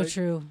thing. It's so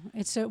true.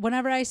 It's so,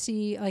 whenever I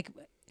see, like,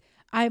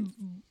 I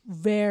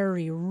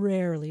very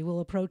rarely will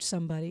approach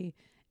somebody,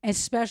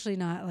 especially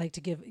not like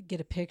to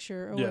get a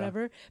picture or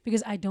whatever,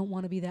 because I don't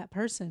want to be that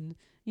person,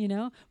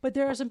 But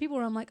there are some people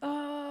where I'm like,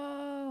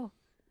 oh,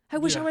 I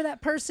wish I were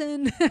that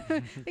person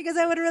because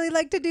I would really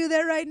like to do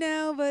that right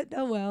now. But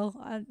oh well,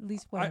 at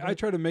least I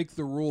try to make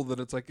the rule that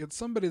it's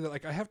somebody that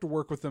like I have to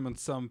work with them in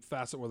some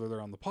facet, whether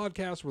they're on the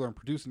podcast, whether I'm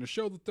producing a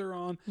show that they're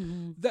on.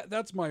 Mm-hmm.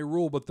 That's my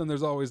rule. But then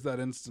there's always that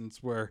instance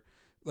where,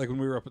 like when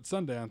we were up at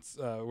Sundance,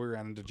 we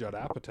ran into Judd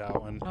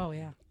Apatow, and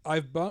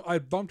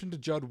I'd bumped into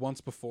Judd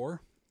once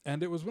before,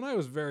 and it was when I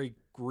was very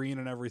green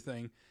and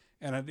everything.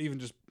 And I'd even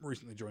just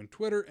recently joined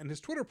Twitter, and his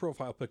Twitter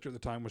profile picture at the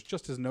time was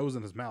just his nose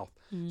and his mouth.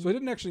 So I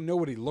didn't actually know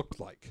what he looked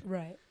like.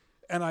 Right.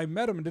 And I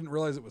met him and didn't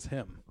realize it was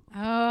him.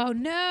 Oh,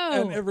 no.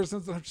 And ever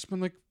since then, I've just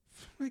been like,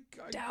 my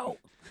God. Doubt.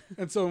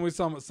 And so when we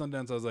saw him at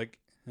Sundance, I was like,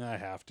 I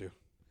have to.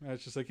 And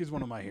it's just like, he's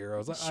one of my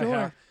heroes.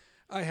 Sure.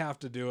 I have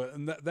to do it.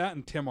 And that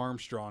and Tim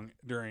Armstrong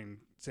during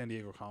San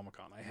Diego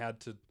Comic-Con, I had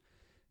to,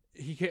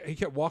 he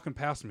kept walking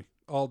past me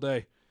all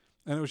day.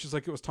 And it was just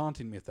like it was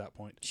taunting me at that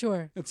point.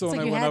 Sure. And so when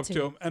I went up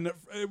to him, and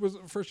it was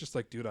at first just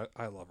like, dude,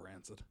 I love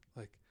Rancid.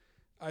 Like,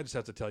 I just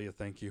have to tell you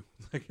thank you.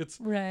 Like it's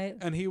right.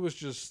 And he was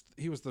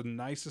the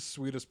nicest,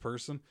 sweetest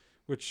person,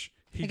 which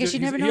he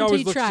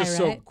always looks try, just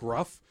right? so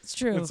gruff. It's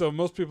true. And so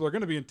most people are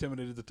going to be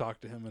intimidated to talk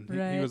to him,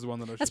 and he was the one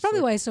that I was. That's probably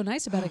why he's so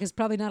nice about it, because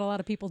probably not a lot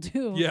of people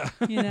do. Yeah.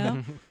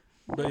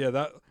 But yeah,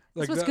 that.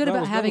 That's what's good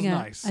about having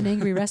an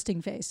angry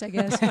resting face, I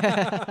guess.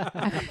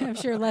 I'm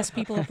sure less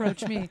people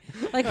approach me.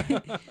 Like,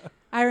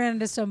 I ran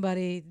into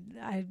somebody,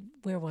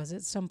 where was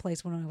it?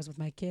 Someplace when I was with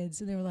my kids,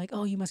 and they were like,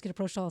 oh, you must get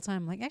approached all the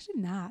time. I'm like, actually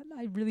not.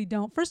 I really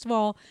don't. First of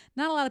all,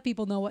 not a lot of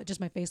people know what just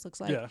my face looks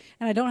like. Yeah.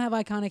 And I don't have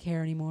iconic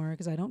hair anymore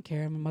because I don't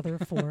care. I'm a mother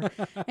of 4.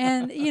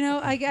 And,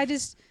 I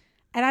just,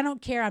 and I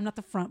don't care. I'm not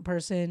the front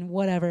person,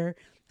 whatever.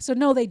 So,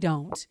 no, they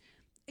don't.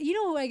 You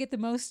know who I get the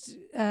most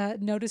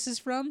notices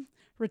from?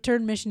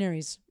 Returned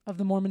missionaries of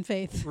the Mormon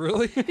faith.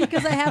 Really?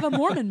 Because I have a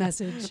Mormon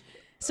message.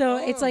 So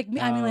it's like,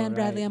 I'm Elaine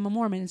Bradley, I'm a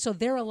Mormon. And so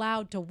they're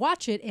allowed to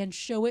watch it and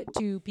show it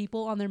to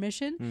people on their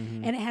mission.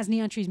 Mm-hmm. And it has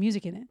Neon Trees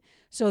music in it.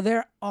 So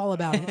they're all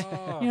about it. You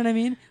know what I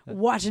mean?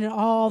 Watching it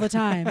all the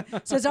time.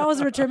 So it's always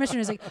a return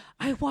missionary. It's like,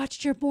 I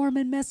watched your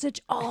Mormon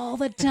message all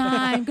the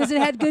time because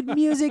it had good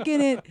music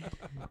in it.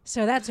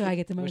 So that's who I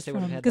get the most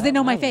from. Because they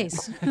know my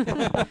face.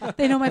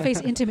 They know my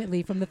face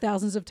intimately from the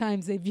thousands of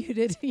times they viewed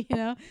it,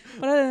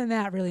 But other than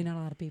that, really not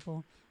a lot of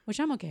people, which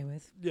I'm okay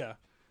with. Yeah.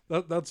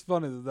 That's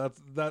funny.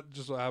 That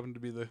just so happened to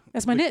be the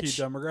niche.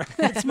 Key demographic.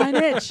 That's my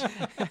niche.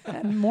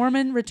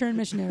 Mormon return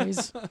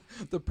missionaries.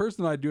 The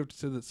person I do have to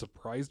say that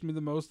surprised me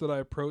the most that I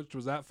approached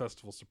was at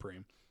Festival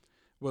Supreme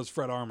was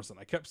Fred Armisen.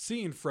 I kept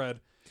seeing Fred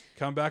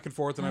come back and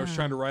forth, and I was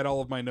trying to write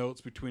all of my notes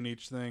between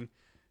each thing,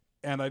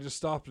 and I just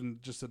stopped and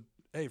just said,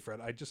 hey, Fred,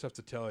 I just have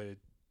to tell you,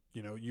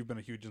 you've been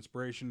a huge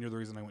inspiration. You're the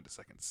reason I went to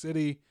Second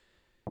City.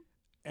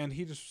 And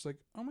he just was like,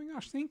 oh my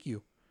gosh, thank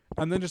you.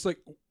 And then just like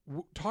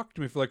talked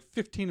to me for like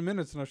 15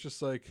 minutes, and I was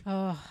just like,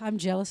 "Oh, I'm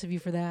jealous of you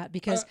for that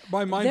because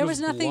my mind there was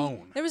nothing.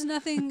 blown. There was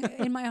nothing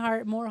in my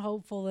heart more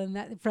hopeful than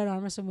that Fred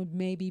Armisen would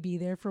maybe be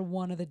there for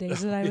one of the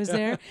days that I was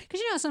there.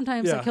 Because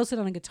sometimes like he'll sit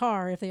on a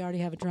guitar if they already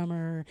have a drummer.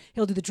 Or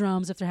he'll do the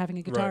drums if they're having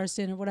a guitarist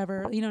in or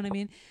whatever. You know what I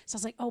mean? So I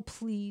was like, oh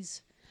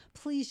please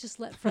just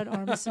let Fred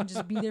Armisen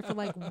just be there for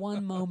like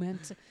one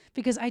moment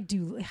because I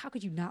do. How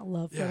could you not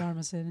love Fred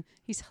Armisen?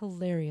 He's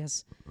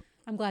hilarious.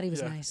 I'm glad he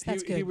was nice.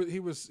 That's good. He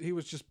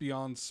was just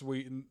beyond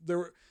sweet, and there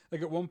were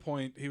like at one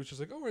point he was just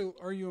like, "Oh,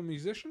 are you a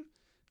musician?"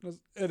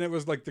 And it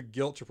was like the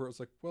guilt trip. It was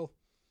like, "Well,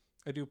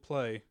 I do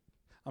play.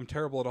 I'm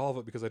terrible at all of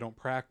it because I don't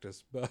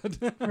practice." But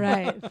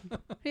right,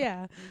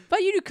 yeah.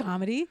 But you do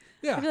comedy.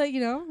 Yeah, I feel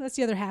like that's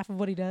the other half of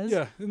what he does.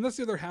 Yeah, and that's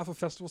the other half of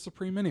Festival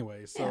Supreme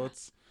anyway. So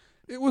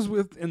it was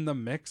within the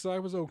mix. I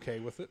was okay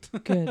with it.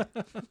 Good.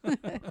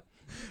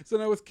 So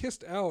now with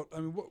Kissed Out,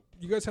 I mean,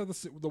 you guys have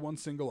the one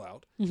single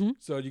out. Mm-hmm.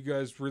 So you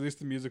guys released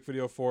the music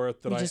video for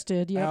it that we just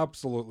did, yep.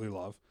 Absolutely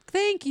love.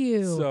 Thank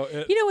you. So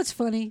you know what's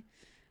funny?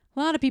 A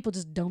lot of people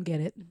just don't get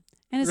it.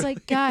 And it's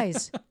like,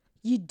 guys,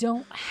 you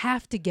don't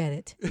have to get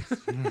it.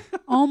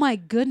 Oh my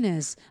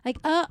goodness. Like,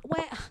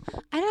 wait,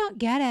 I don't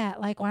get it.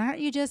 Like, why aren't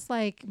you just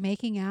like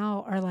making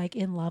out or like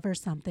in love or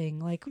something?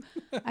 Like,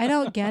 I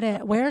don't get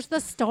it. Where's the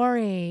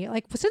story?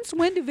 Like, since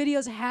when do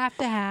videos have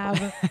to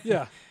have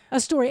a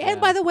story? And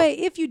by the way,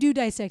 if you do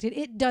dissect it,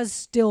 it does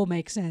still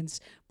make sense.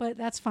 But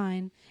that's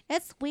fine.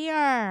 It's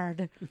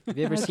weird. Have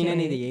you ever seen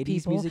any of the 80s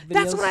people. music videos?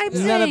 That's what I'm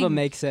saying. None of them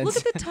make sense.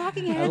 Look at the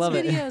Talking Heads love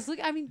videos. Look,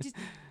 I mean, just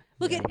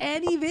look at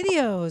any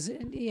videos.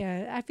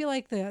 And I feel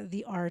like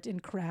the art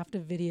and craft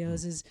of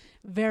videos is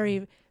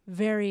very,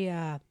 very.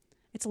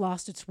 It's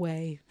lost its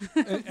way.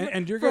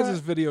 and your guys'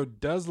 video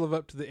does live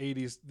up to the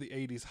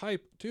 80s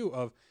hype too.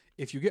 Of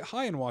if you get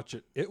high and watch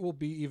it, it will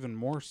be even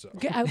more so.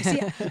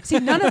 See,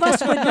 none of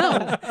us would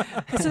know.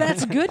 So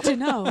that's good to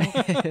know.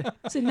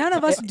 So none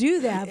of us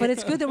do that, but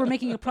it's good that we're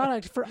making a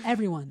product for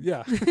everyone.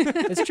 Yeah.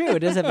 It's true. It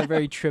does have a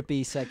very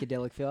trippy,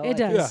 psychedelic feel. It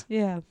does,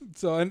 yeah.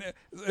 So, and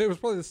it was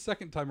probably the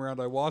second time around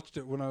I watched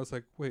it when I was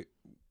like, wait,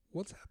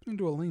 what's happening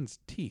to Elaine's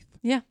teeth?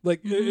 Yeah. Like,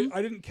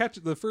 I didn't catch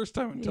it the first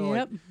time until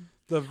like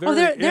the very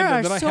there end, are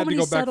and then I so had to many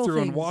go back subtle through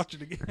things. and watch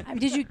it again.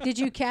 Did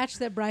you catch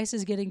that Bryce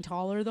is getting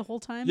taller the whole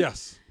time?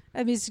 Yes.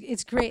 I mean,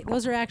 it's great.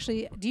 Those are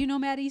actually. Do you know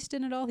Matt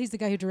Easton at all? He's the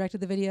guy who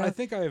directed the video. I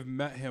think I have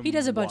met him. He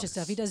does a bunch of once.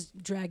 stuff. He does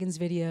Dragons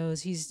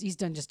videos. He's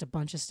done just a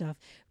bunch of stuff.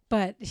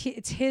 But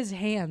it's his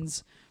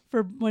hands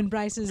for when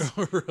Bryce is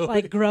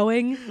like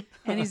growing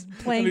and he's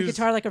playing the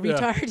guitar like a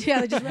retard.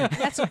 Yeah,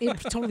 that's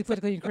totally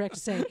politically incorrect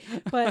to say.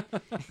 But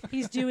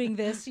he's doing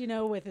this,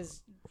 with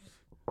his.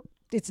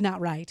 It's not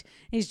right.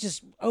 He's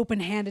just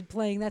open-handed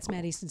playing. That's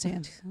Matt Easton's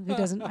hand. Who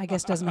doesn't know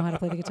how to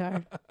play the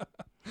guitar.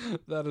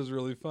 That is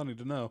really funny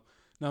to know.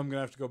 Now I'm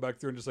gonna have to go back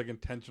through and just like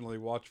intentionally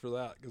watch for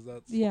that because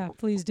that's. Yeah,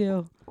 please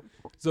do.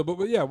 So,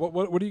 but yeah,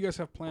 what do you guys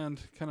have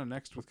planned kind of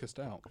next with Kissed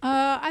Out?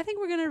 I think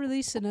we're gonna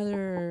release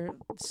another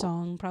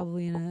song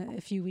probably in a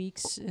few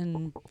weeks,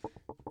 and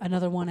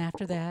another one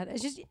after that.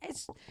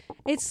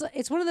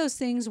 It's one of those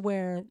things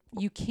where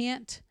you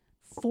can't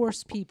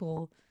force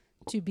people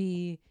to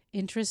be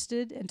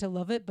interested and to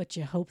love it, but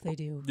you hope they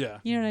do. Yeah.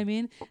 You know what I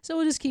mean? So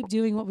we'll just keep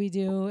doing what we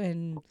do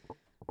and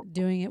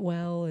doing it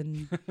well,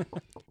 and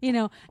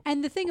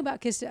and the thing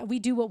about Kiss, we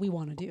do what we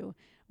want to do.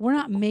 We're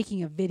not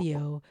making a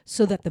video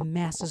so that the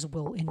masses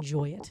will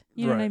enjoy it.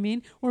 You know what I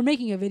mean? We're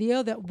making a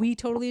video that we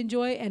totally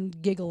enjoy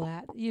and giggle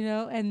at,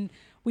 and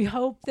we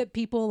hope that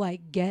people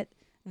like get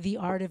the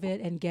art of it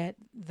and get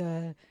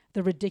the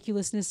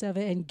ridiculousness of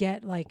it and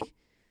get like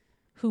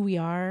who we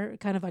are,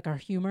 kind of like our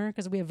humor,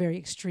 because we have very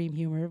extreme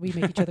humor. We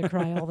make each other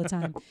cry all the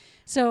time.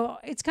 So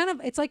it's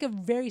like a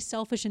very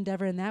selfish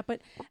endeavor in that,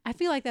 but I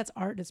feel like that's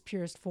art in its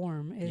purest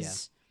form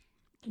is,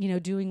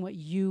 doing what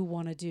you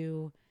want to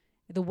do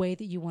the way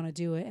that you want to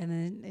do it. And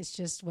then it's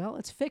just,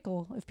 it's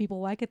fickle. If people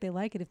like it, they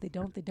like it. If they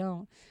don't, they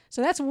don't.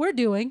 So that's what we're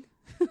doing.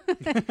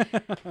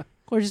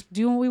 We're just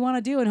doing what we want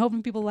to do and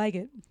hoping people like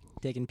it.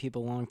 Taking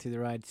people along through the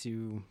ride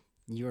to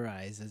your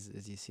eyes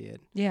as you see it.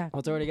 Yeah.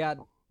 Well, it's already got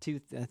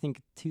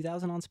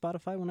 2,000 on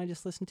Spotify when I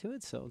just listened to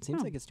it, so it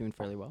seems like it's doing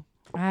fairly well.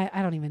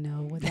 I don't even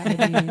know what that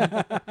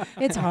would mean.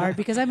 It's hard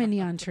because I'm in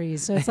Neon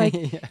Trees, so it's like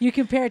you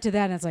compare it to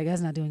that and it's like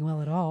that's not doing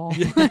well at all.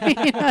 You know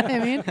what I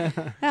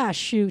mean?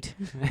 Shoot.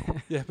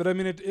 Yeah, but I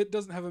mean it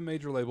doesn't have a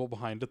major label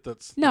behind it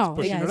that's no,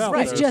 pushing it out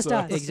it's there, just so.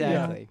 us.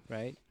 Exactly,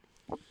 right?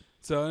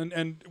 So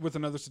and with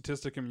another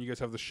statistic, I mean you guys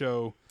have the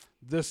show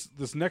this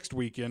next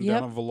weekend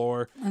Yep. down in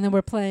Valor. And then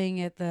we're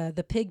playing at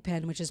the Pig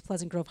Pen, which is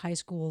Pleasant Grove High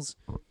School's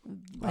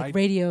I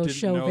radio didn't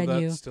show know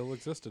venue. That still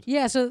existed.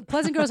 Yeah, so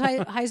Pleasant Grove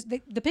High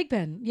the Pig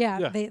Pen.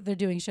 Yeah. They're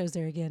doing shows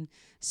there again.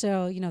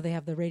 So, they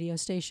have the radio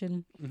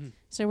station. Mm-hmm.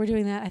 So we're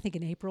doing that I think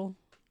in April.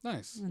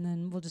 Nice. And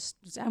then we'll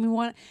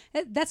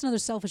that's another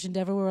selfish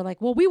endeavor where we're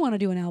like, well, we want to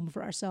do an album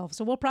for ourselves.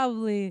 So we'll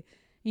probably,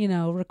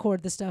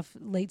 record the stuff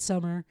late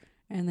summer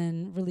and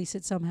then release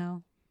it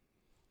somehow.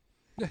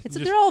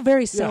 They're all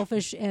very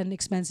selfish and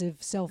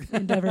expensive self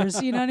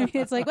endeavors. You know what I mean?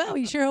 It's like, well,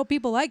 we sure hope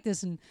people like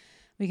this and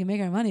we can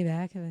make our money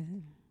back.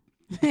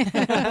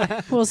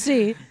 We'll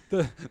see.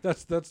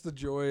 That's the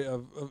joy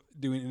of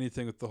doing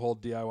anything with the whole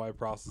DIY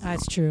process.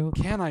 That's true.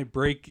 Can I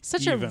break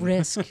such even? a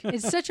risk?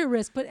 It's such a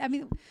risk. But I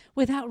mean,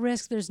 without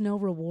risk, there's no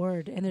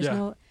reward, and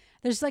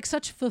there's like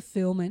such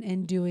fulfillment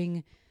in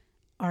doing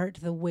art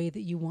the way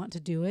that you want to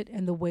do it,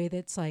 and the way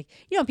that's like,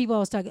 people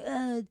always talk.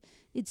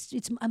 It's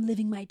I'm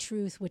living my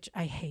truth, which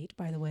I hate,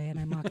 by the way, and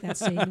I mock that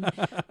statement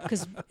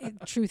because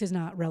truth is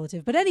not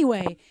relative. But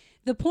anyway,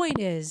 the point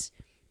is,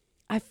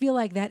 I feel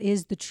like that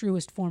is the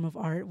truest form of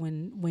art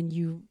when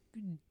you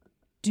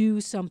do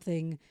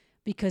something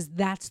because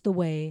that's the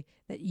way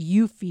that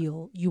you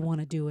feel you want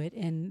to do it,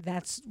 and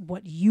that's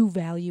what you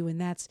value, and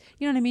that's,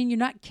 you know what I mean? You're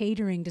not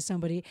catering to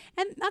somebody,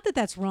 and not that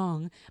that's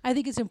wrong. I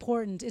think it's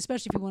important,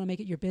 especially if you want to make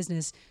it your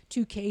business,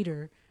 to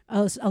cater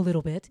a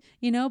little bit,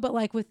 but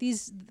like with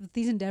these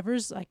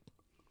endeavors, like,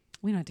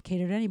 we don't have to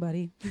cater to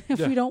anybody if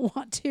we don't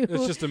want to.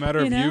 It's just a matter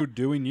of you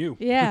doing you.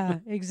 Yeah,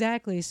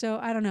 exactly. So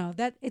I don't know,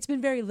 that it's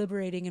been very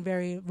liberating and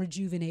very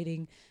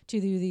rejuvenating to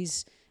do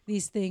these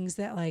things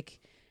that like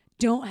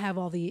don't have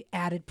all the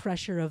added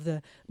pressure of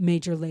the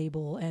major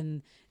label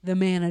and the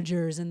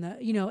managers and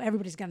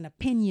everybody's got an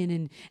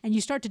opinion, and you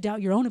start to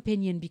doubt your own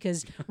opinion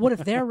because what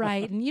if they're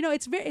right? And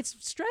it's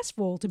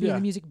stressful to be in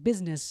the music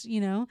business.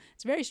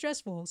 It's very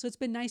stressful. So it's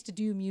been nice to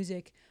do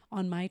music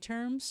on my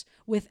terms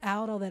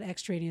without all that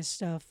extraneous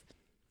stuff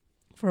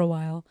for a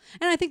while.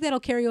 And I think that'll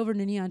carry over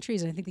into Neon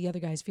Trees, and I think the other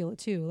guys feel it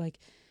too. Like,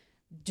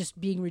 just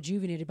being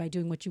rejuvenated by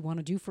doing what you want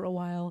to do for a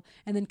while,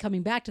 and then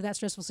coming back to that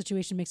stressful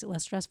situation makes it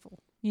less stressful,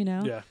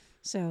 Yeah.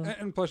 So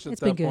and plus at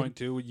that point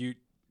too, you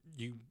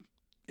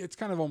it's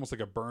kind of almost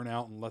like a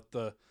burnout, and let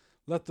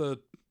the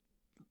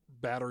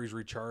batteries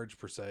recharge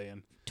per se,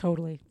 and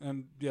totally.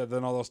 And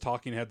then all those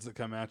talking heads that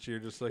come at you,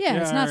 you're just like,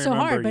 it's not so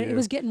hard, but it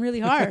was getting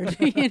really hard,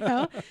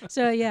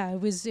 So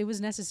it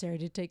was necessary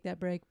to take that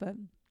break, but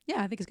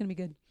I think it's gonna be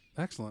good.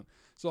 Excellent.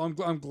 So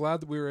I'm glad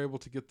that we were able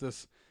to get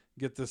this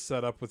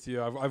set up with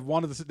you. I've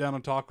wanted to sit down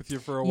and talk with you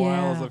for a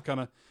while, as I've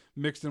kind of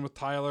mixed in with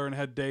Tyler and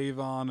had Dave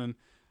on, and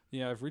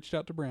I've reached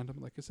out to Brandon.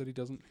 Like I said,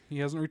 he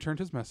hasn't returned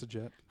his message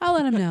yet. I'll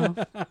let him know.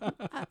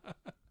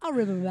 I'll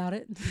rib him about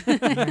it.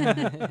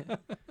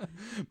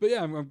 But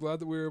I'm glad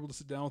that we were able to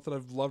sit down with it.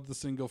 I've loved the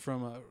single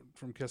from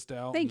Kissed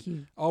Out. Thank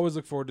you. Always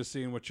look forward to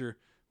seeing what you're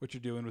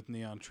doing with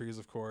Neon Trees,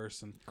 of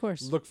course, and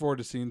look forward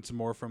to seeing some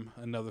more from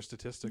Another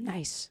Statistic.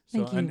 Nice.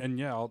 So, Thank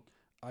you.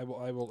 I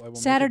will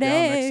Saturday.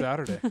 Make it down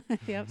next Saturday.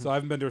 Yep. So I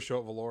haven't been to a show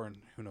at Valor in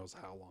who knows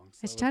how long. So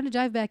it's time to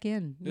dive back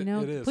in. It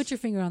is. Put your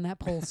finger on that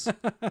pulse.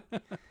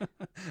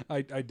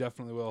 I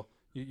definitely will.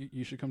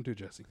 You should come too,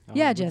 Jesse.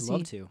 Yeah, Jesse. I'd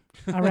love to.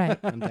 All right.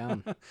 I'm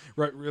down.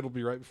 Right, it'll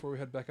be right before we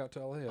head back out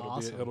to LA.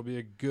 It'll be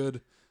a good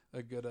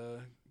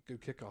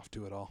kickoff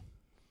to it all.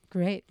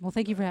 Great. Well,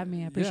 thank you for having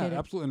me. I appreciate it. Yeah,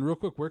 absolutely. And real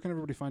quick, where can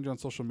everybody find you on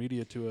social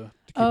media to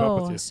keep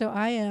up with you? So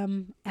I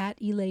am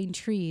at Elaine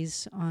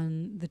Trees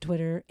on the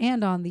Twitter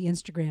and on the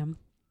Instagram.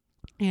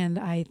 And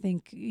I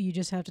think you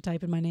just have to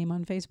type in my name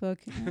on Facebook,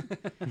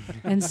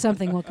 and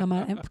something will come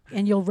up,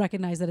 and you'll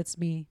recognize that it's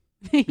me.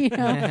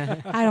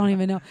 I don't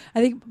even know.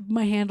 I think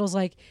my handle's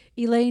like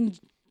Elaine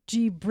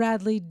G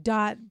Bradley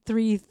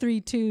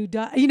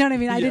 .332 . You know what I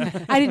mean?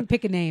 I didn't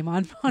pick a name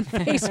on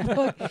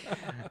Facebook,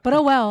 but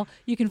oh well.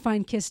 You can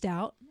find Kissed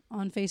Out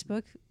on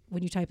Facebook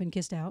when you type in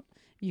Kissed Out.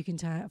 You can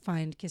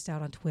find Kissed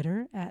Out on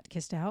Twitter at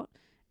Kissed Out,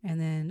 and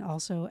then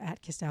also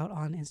at Kissed Out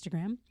on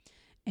Instagram.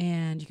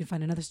 And you can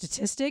find Another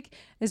Statistic.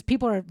 As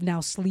people are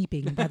now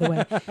sleeping, by the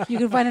way, you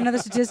can find Another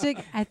Statistic.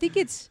 I think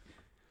it's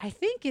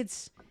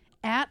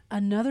at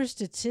Another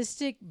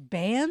Statistic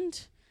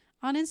Band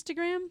on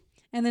Instagram,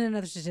 and then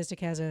Another Statistic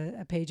has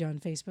a page on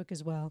Facebook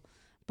as well.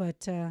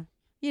 But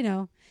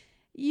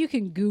you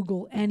can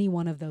Google any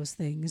one of those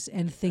things,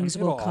 and things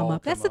will come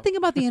up. That's the thing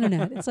about the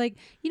internet. It's like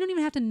you don't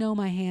even have to know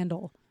my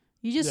handle.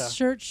 You just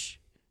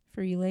search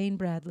for Elaine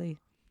Bradley.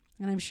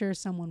 And I'm sure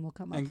someone will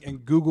come up.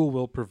 And Google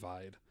will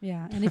provide.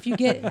 Yeah. And if you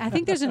I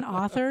think there's an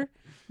author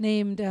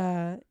named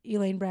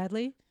Elaine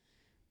Bradley.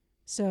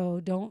 So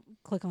don't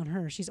click on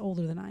her. She's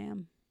older than I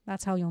am.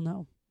 That's how you'll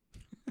know.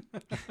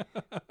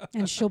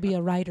 And she'll be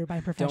a writer by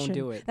profession. Don't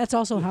do it. That's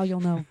also how you'll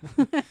know.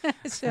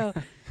 So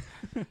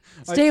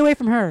stay away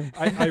from her.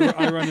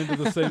 I run into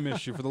the same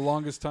issue. For the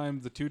longest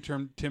time, the two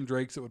Tim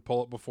Drakes that would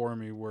pull up before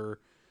me were,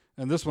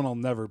 and this one I'll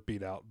never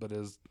beat out, but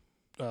is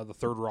the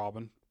third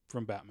Robin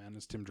from Batman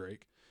is Tim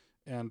Drake.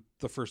 And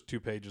the first 2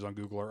 pages on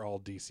Google are all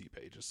DC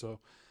pages. So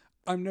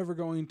I'm never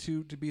going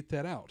to beat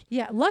that out.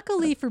 Yeah.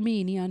 Luckily for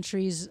me, Neon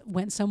Trees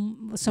went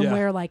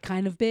somewhere like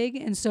kind of big.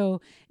 And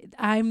so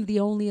I'm the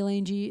only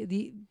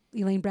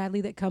Elaine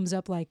Bradley that comes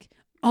up like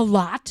a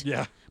lot.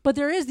 Yeah. But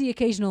there is the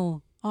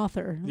occasional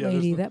author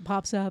lady that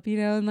pops up,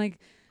 and like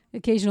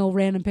occasional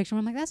random picture.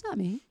 I'm like, that's not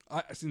me.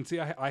 I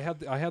had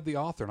the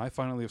author, and I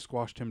finally have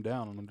squashed him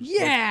down, and I'm just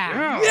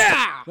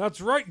Yeah.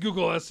 that's right,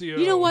 Google SEO.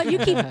 You know what?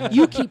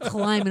 You keep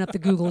climbing up the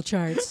Google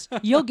charts.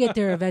 You'll get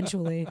there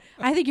eventually.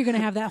 I think you're going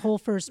to have that whole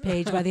first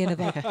page by the end of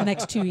the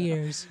next 2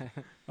 years.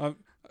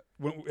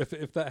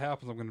 If that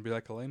happens, I'm going to be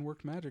like, Elaine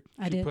worked magic.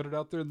 I She did. put it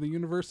out there in the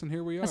universe, and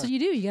here we are. That's what you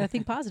do. You got to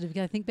think positive. You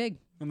got to think big.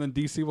 And then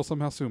DC will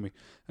somehow sue me.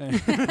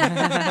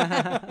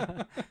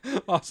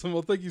 Awesome.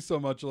 Well, thank you so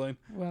much, Elaine.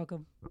 You're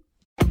welcome.